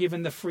people are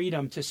given the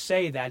freedom to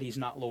say that he's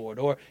not Lord,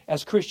 or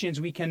as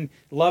Christians we can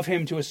love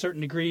him to a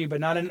certain degree,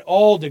 but not in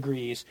all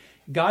degrees,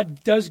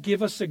 God does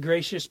give us a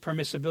gracious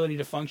permissibility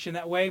to function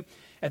that way.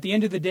 At the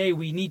end of the day,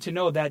 we need to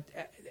know that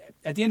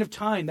at the end of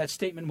time, that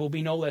statement will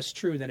be no less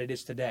true than it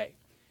is today.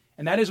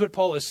 And that is what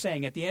Paul is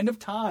saying. At the end of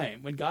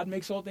time, when God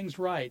makes all things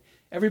right,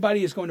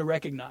 everybody is going to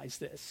recognize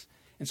this.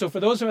 And so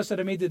for those of us that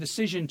have made the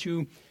decision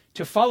to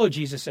follow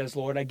Jesus as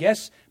Lord, I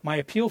guess my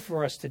appeal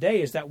for us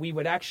today is that we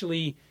would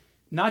actually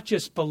not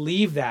just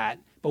believe that,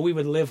 but we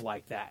would live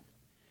like that.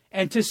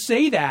 And to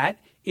say that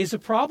is a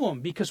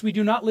problem, because we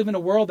do not live in a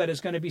world that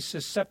is going to be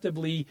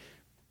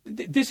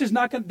they're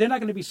not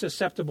going to be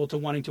susceptible to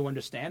wanting to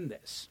understand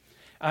this.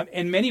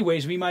 In many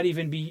ways, we might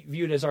even be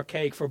viewed as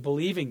archaic for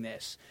believing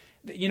this.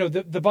 You know,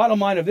 the bottom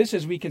line of this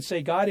is we can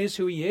say God is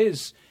who he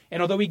is.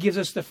 And although he gives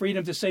us the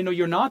freedom to say, no,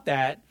 you're not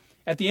that,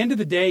 at the end of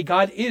the day,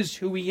 God is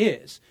who he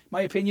is.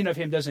 My opinion of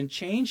him doesn't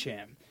change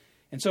him.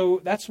 And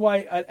so that's why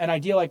an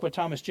idea like what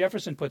Thomas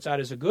Jefferson puts out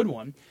is a good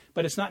one,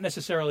 but it's not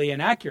necessarily an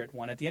accurate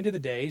one. At the end of the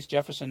day,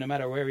 Jefferson, no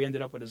matter where he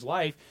ended up with his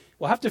life,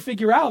 will have to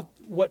figure out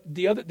what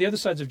the other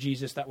sides of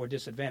Jesus that were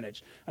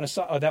disadvantaged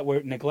or that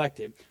were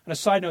neglected. On a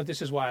side note,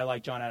 this is why I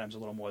like John Adams a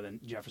little more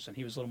than Jefferson.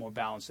 He was a little more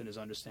balanced in his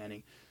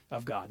understanding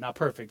of God. Not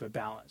perfect, but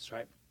balanced,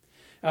 right?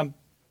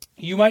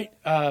 You might,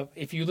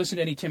 if you listen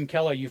to any Tim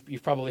Keller,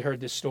 you've probably heard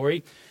this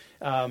story.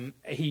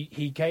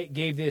 He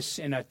gave this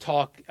in a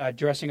talk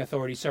addressing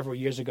authority several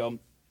years ago.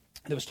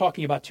 That was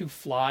talking about two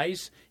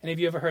flies. Any of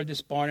you ever heard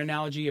this barn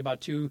analogy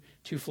about two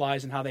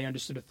flies and how they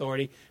understood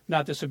authority? If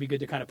not, this would be good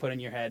to kind of put in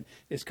your head.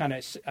 This kind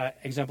of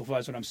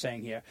exemplifies what I'm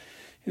saying here.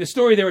 In the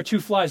story, there were two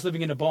flies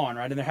living in a barn,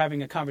 right? And they're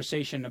having a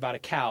conversation about a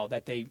cow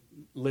that they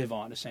live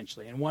on,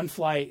 essentially. And one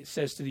fly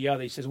says to the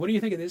other, he says, what do you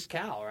think of this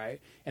cow,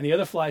 right? And the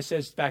other fly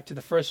says back to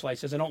the first fly, he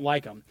says, I don't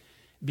like him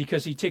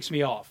because he ticks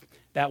me off.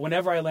 That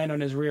whenever I land on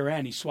his rear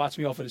end, he swats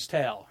me off with his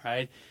tail,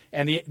 right?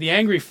 And the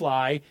angry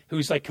fly,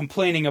 who's like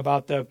complaining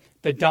about the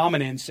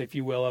dominance, if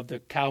you will, of the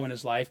cow in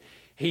his life,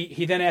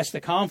 he then asks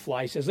the calm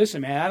fly, he says,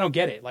 listen, man, I don't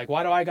get it. Like,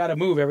 why do I got to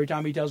move every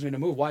time he tells me to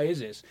move? Why is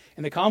this?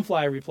 And the calm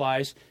fly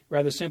replies,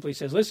 rather simply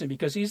says, listen,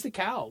 because he's the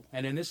cow.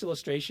 And in this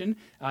illustration,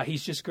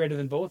 he's just greater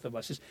than both of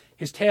us.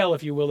 His tail,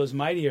 if you will, is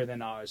mightier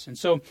than ours. And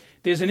so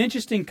there's an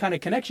interesting kind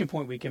of connection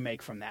point we can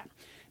make from that.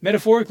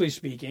 Metaphorically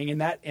speaking, in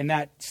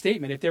that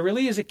statement, if there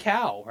really is a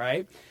cow,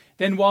 right,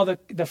 then while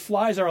the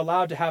flies are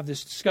allowed to have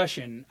this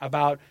discussion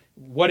about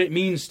what it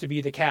means to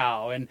be the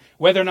cow and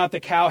whether or not the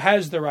cow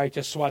has the right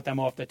to swat them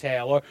off the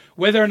tail, or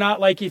whether or not,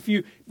 like, if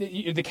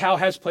the cow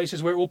has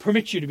places where it will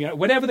permit you to be,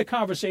 whatever the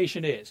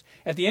conversation is,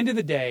 at the end of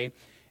the day,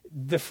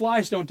 the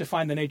flies don't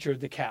define the nature of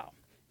the cow.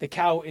 The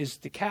cow is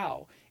the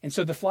cow. And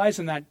so the flies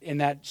in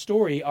that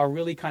story are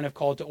really kind of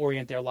called to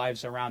orient their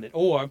lives around it.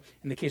 Or,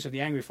 in the case of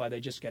the angry fly, they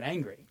just get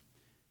angry.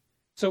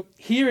 So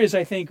here is,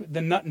 I think,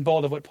 the nut and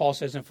bolt of what Paul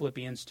says in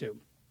Philippians 2,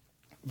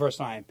 verse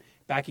 9,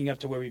 backing up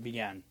to where we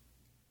began.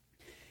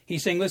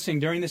 He's saying, listen,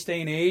 during this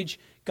day and age,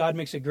 God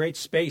makes a great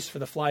space for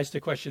the flies to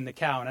question the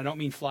cow. And I don't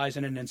mean flies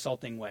in an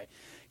insulting way.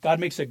 God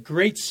makes a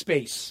great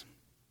space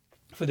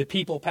for the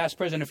people, past,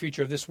 present, and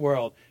future of this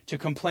world, to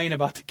complain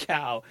about the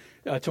cow,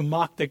 to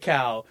mock the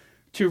cow,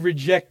 to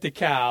reject the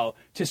cow,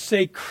 to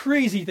say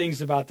crazy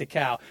things about the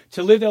cow,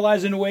 to live their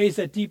lives in ways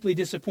that deeply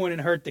disappoint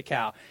and hurt the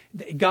cow.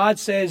 God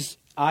says,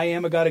 I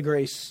am a God of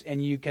grace,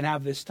 and you can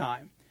have this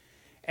time.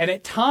 And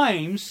at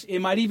times, it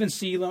might even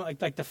seem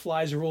like the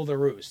flies rule the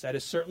roost. That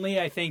is certainly,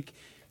 I think,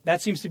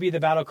 that seems to be the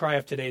battle cry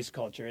of today's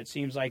culture. It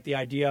seems like the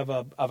idea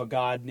of a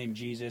God named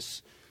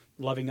Jesus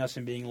loving us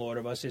and being Lord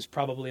of us is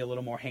probably a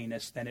little more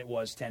heinous than it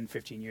was 10,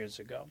 15 years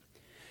ago.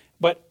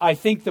 But I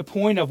think the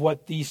point of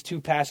what these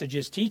two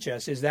passages teach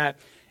us is that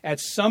at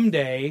some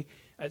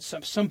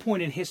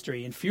point in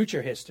history, in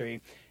future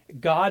history,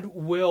 God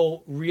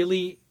will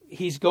really,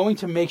 he's going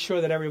to make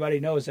sure that everybody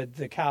knows that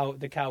the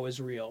cow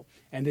is real.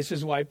 And this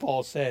is why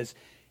Paul says,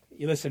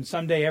 listen,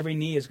 someday every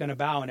knee is going to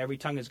bow and every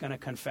tongue is going to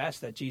confess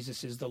that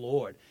Jesus is the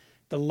Lord.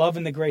 The love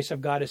and the grace of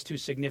God is too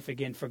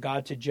significant for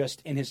God to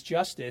just, in his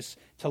justice,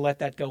 to let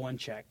that go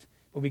unchecked.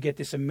 But we get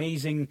these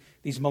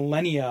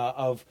millennia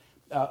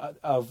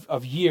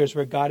of years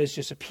where God is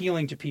just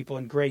appealing to people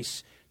in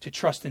grace to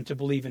trust and to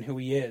believe in who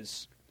he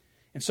is.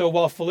 And so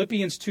while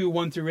Philippians 2,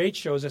 1 through 8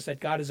 shows us that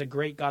God is a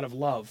great God of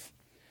love,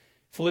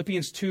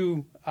 Philippians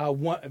 2,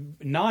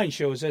 9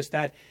 shows us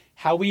that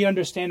how we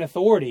understand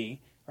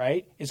authority,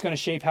 right, is going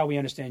to shape how we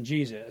understand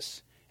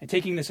Jesus. And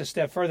taking this a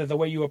step further, the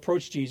way you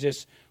approach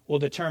Jesus will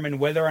determine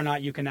whether or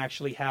not you can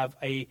actually have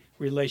a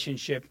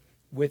relationship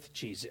with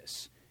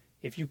Jesus.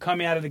 If you come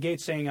out of the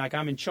gate saying, like,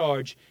 I'm in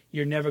charge,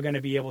 you're never going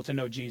to be able to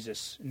know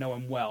Jesus, know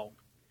him well.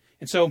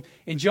 And so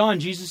in John,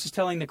 Jesus is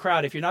telling the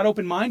crowd, if you're not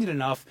open-minded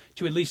enough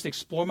to at least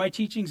explore my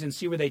teachings and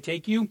see where they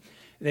take you,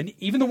 then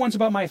even the ones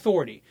about my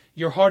authority,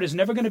 your heart is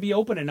never going to be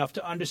open enough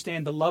to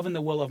understand the love and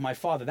the will of my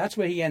Father. That's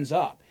where he ends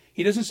up.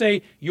 He doesn't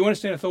say, you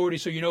understand authority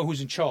so you know who's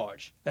in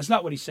charge. That's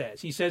not what he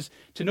says. He says,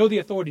 to know the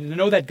authority, to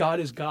know that God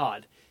is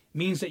God,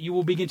 means that you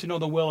will begin to know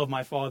the will of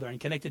my Father, and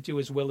connected to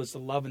his will is the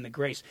love and the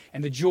grace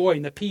and the joy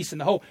and the peace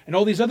and the hope and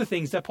all these other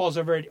things that Paul's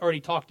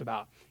already talked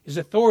about. His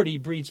authority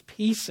breeds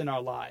peace in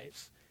our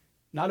lives,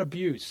 not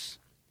abuse.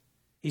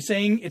 He's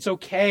saying it's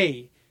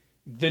okay.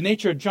 The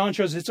nature of John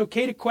shows it's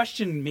okay to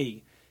question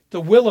me,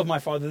 the will of my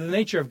Father, the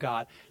nature of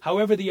God.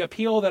 However, the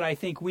appeal that I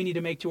think we need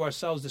to make to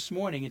ourselves this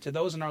morning and to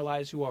those in our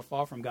lives who are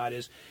far from God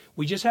is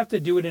we just have to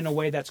do it in a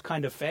way that's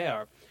kind of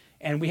fair.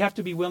 And we have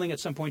to be willing at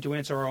some point to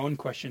answer our own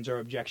questions or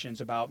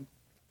objections about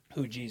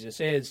who Jesus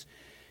is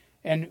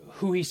and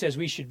who he says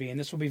we should be. And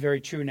this will be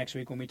very true next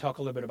week when we talk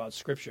a little bit about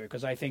Scripture,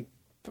 because I think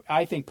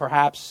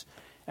perhaps,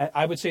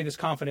 I would say this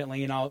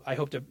confidently, and I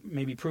hope to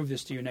maybe prove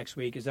this to you next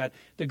week, is that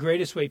the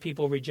greatest way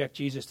people reject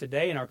Jesus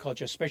today in our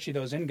culture, especially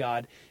those in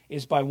God,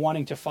 is by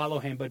wanting to follow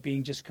him but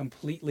being just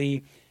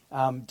completely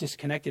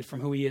disconnected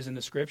from who he is in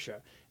the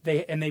Scripture.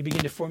 They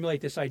begin to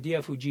formulate this idea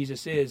of who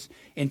Jesus is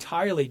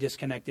entirely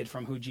disconnected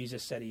from who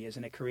Jesus said he is,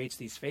 and it creates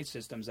these faith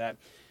systems that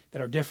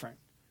are different.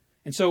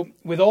 And so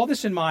with all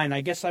this in mind,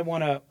 I guess I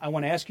want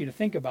to ask you to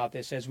think about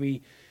this as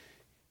we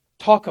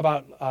talk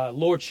about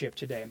lordship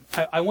today.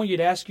 I want you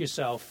to ask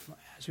yourself,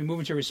 as we move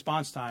into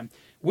response time,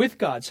 with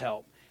God's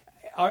help,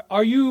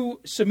 are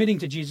you submitting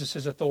to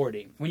Jesus'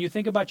 authority? When you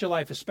think about your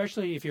life,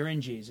 especially if you're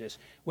in Jesus,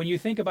 when you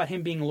think about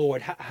him being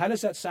Lord, how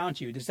does that sound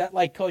to you? Does that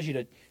cause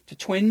you to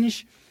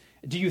twinge?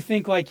 Do you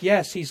think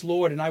yes, he's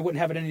Lord and I wouldn't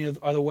have it any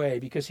other way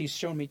because he's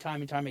shown me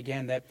time and time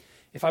again that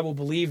if I will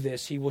believe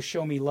this, he will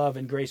show me love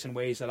and grace in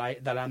ways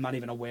that I'm not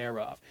even aware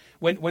of?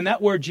 When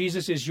that word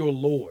Jesus is your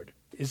Lord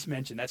is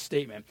mentioned, that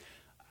statement,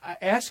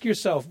 ask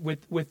yourself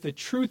with the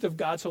truth of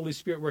God's Holy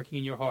Spirit working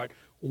in your heart,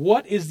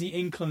 what is the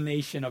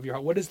inclination of your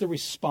heart? What is the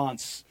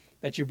response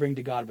that you bring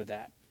to God with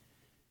that?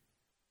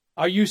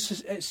 Are you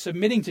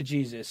submitting to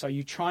Jesus? Are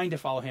you trying to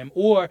follow him?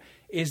 Or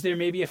is there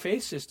maybe a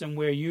faith system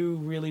where you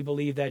really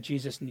believe that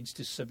Jesus needs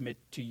to submit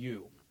to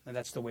you? And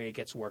that's the way it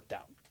gets worked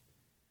out.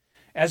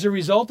 As a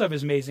result of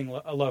his amazing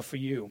love for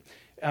you,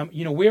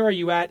 where are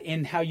you at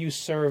in how you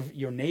serve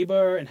your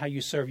neighbor and how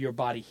you serve your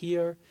body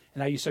here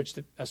and how you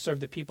serve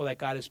the people that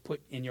God has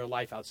put in your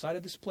life outside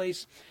of this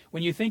place?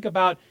 When you think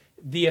about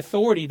the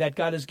authority that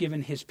God has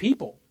given his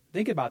people,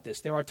 think about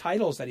this. There are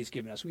titles that he's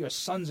given us. We are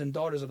sons and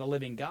daughters of the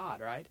living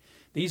God, right?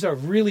 These are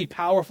really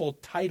powerful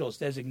titles,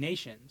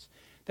 designations,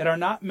 that are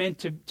not meant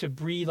to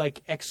breed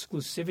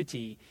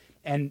exclusivity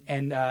and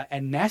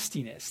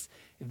nastiness.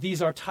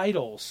 These are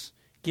titles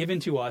given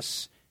to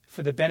us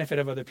for the benefit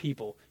of other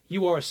people.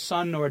 You are a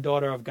son or a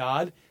daughter of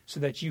God so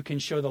that you can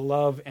show the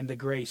love and the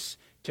grace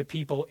to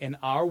people in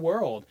our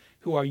world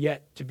who are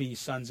yet to be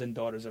sons and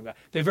daughters of God.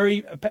 The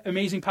very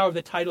amazing power of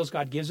the titles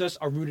God gives us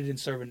are rooted in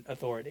servant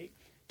authority.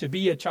 To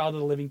be a child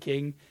of the living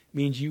King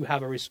means you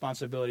have a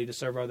responsibility to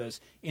serve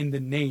others in the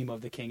name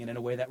of the King and in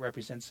a way that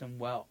represents him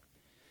well.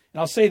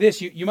 And I'll say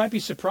this, you might be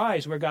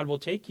surprised where God will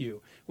take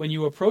you when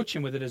you approach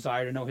him with a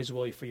desire to know his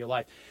will for your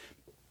life.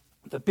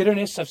 The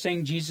bitterness of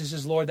saying Jesus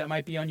is Lord that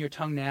might be on your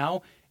tongue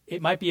now,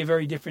 it might be a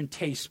very different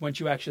taste once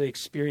you actually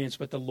experience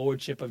what the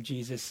lordship of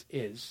Jesus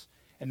is.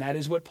 And that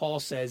is what Paul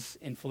says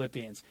in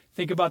Philippians.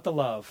 Think about the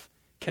love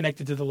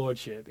connected to the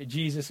lordship.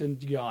 Jesus and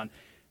John,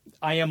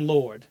 I am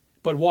Lord,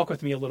 but walk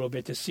with me a little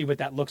bit to see what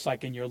that looks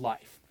like in your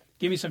life.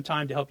 Give me some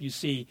time to help you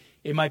see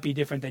it might be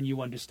different than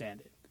you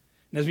understand it.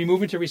 And as we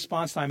move into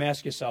response time,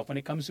 ask yourself, when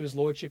it comes to his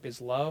lordship, his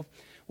love,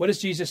 what is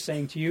Jesus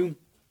saying to you?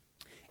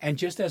 And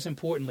just as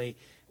importantly,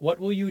 what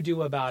will you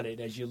do about it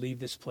as you leave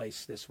this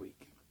place this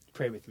week?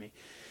 Pray with me.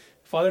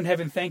 Father in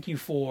heaven, thank you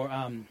for,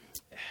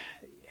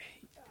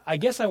 I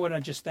guess I want to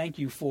just thank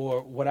you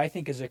for what I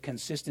think is a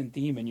consistent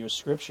theme in your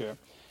scripture.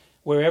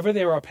 Wherever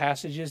there are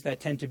passages that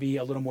tend to be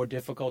a little more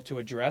difficult to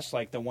address,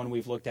 like the one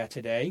we've looked at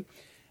today,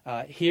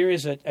 here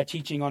is a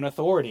teaching on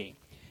authority.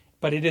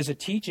 But it is a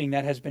teaching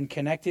that has been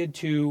connected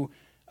to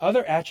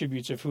other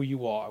attributes of who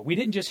you are. We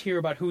didn't just hear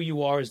about who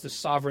you are as the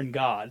sovereign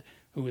God,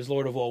 who is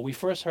Lord of all. We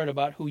first heard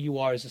about who you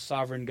are as a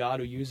sovereign God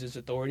who uses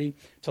authority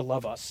to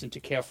love us and to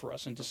care for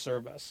us and to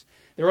serve us.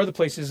 There are other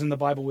places in the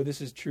Bible where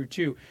this is true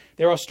too.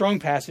 There are strong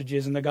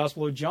passages in the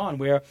Gospel of John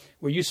where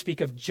you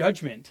speak of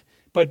judgment,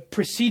 but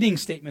preceding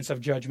statements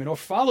of judgment or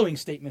following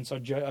statements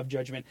of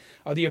judgment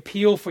are the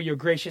appeal for your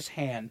gracious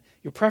hand.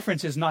 Your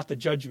preference is not the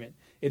judgment.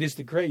 It is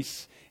the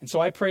grace. And so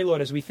I pray, Lord,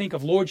 as we think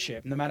of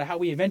lordship, no matter how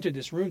we have entered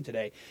this room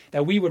today,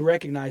 that we would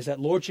recognize that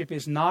lordship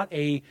is not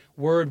a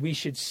word we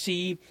should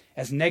see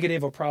as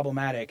negative or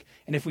problematic.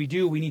 And if we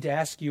do, we need to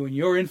ask you in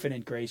your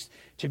infinite grace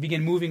to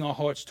begin moving our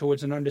hearts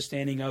towards an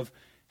understanding of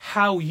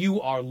how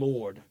you are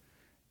Lord,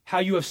 how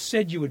you have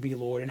said you would be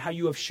Lord, and how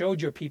you have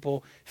showed your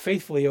people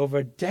faithfully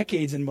over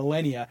decades and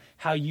millennia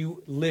how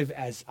you live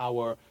as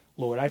our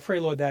Lord. I pray,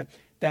 Lord,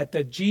 that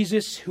the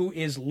Jesus who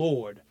is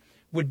Lord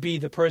would be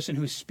the person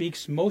who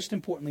speaks most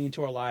importantly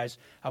into our lives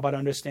about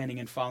understanding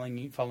and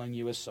following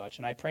you as such.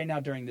 And I pray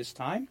now during this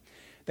time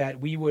that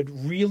we would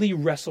really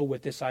wrestle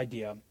with this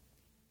idea,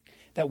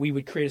 that we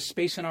would create a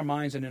space in our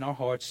minds and in our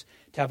hearts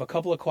to have a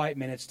couple of quiet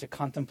minutes to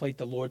contemplate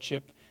the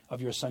lordship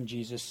of your Son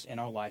Jesus in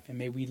our life. And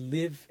may we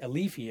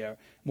leave here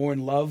more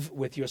in love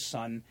with your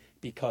Son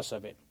because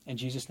of it. In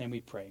Jesus' name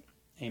we pray.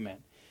 Amen.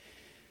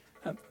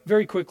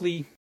 Very quickly,